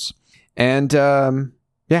episodes. And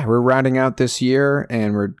we're rounding out this year,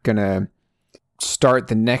 and we're going to start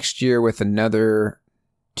the next year with another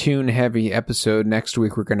tune-heavy episode. Next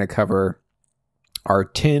week, we're going to cover our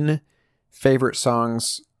 10 favorite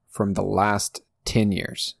songs from the last 10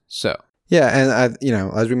 years. So yeah, and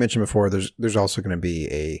as we mentioned before, there's also going to be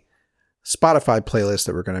a Spotify playlist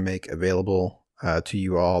that we're going to make available to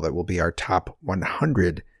you all. That will be our top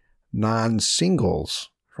 100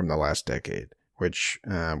 non-singles from the last decade, which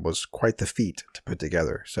was quite the feat to put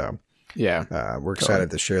together. So yeah, we're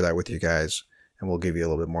excited to share that with you guys, and we'll give you a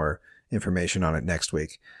little bit more information on it next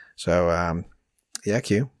week. So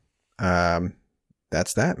Q.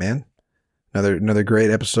 That's that, man. Another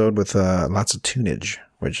great episode with lots of tunage,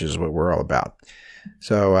 which is what we're all about.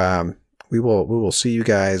 So we will see you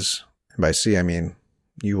guys, and by see I mean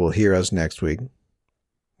you will hear us next week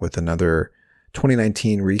with another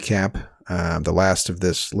 2019 recap, the last of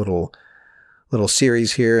this little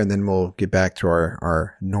series here, and then we'll get back to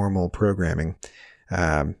our normal programming.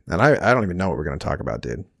 And I don't even know what we're going to talk about,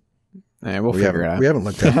 dude. Yeah, we'll figure it out. We haven't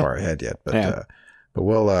looked that far ahead yet, but yeah. But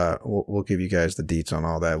we'll give you guys the deets on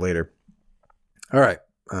all that later. All right.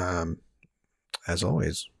 As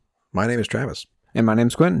always, my name is Travis. And my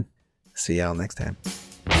name's Quentin. See y'all next time.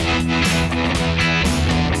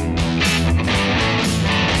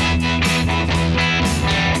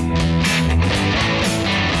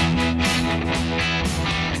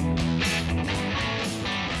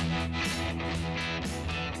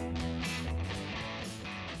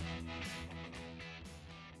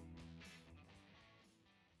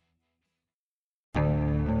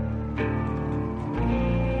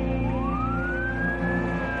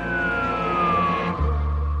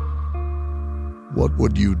 What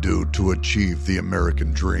would you do to achieve the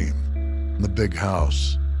American dream? The big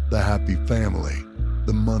house, the happy family,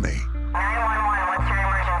 the money. 911, what's your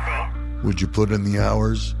emergency? Would you put in the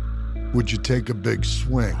hours? Would you take a big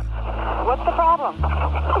swing? What's the problem?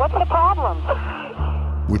 What's the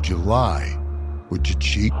problem? Would you lie? Would you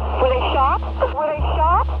cheat? Were they shot? Were they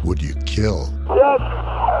shot? Would you kill? Yes.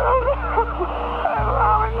 My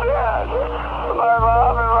mom is dead. My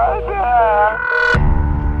mom is right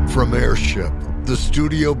there. From Airship, the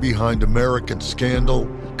studio behind American Scandal,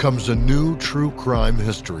 comes a new true crime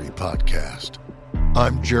history podcast.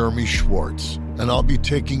 I'm Jeremy Schwartz, and I'll be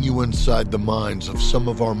taking you inside the minds of some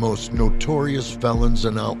of our most notorious felons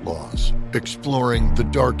and outlaws, exploring the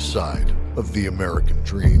dark side of the American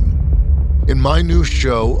dream. In my new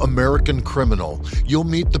show, American Criminal, you'll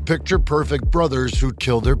meet the picture-perfect brothers who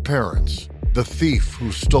killed their parents, the thief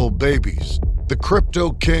who stole babies, the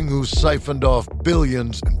crypto king who siphoned off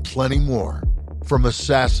billions, and plenty more. From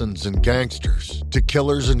assassins and gangsters to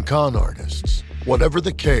killers and con artists. Whatever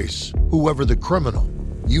the case, whoever the criminal,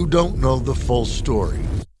 you don't know the full story.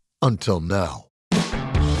 Until now.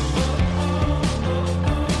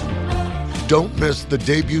 Don't miss the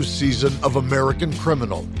debut season of American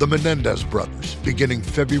Criminal, The Menendez Brothers, beginning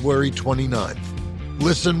February 29th.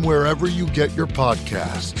 Listen wherever you get your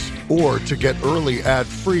podcasts, or to get early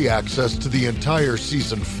ad-free access to the entire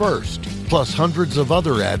season first, plus hundreds of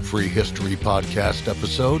other ad-free history podcast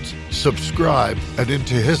episodes, subscribe at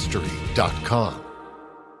IntoHistory.com.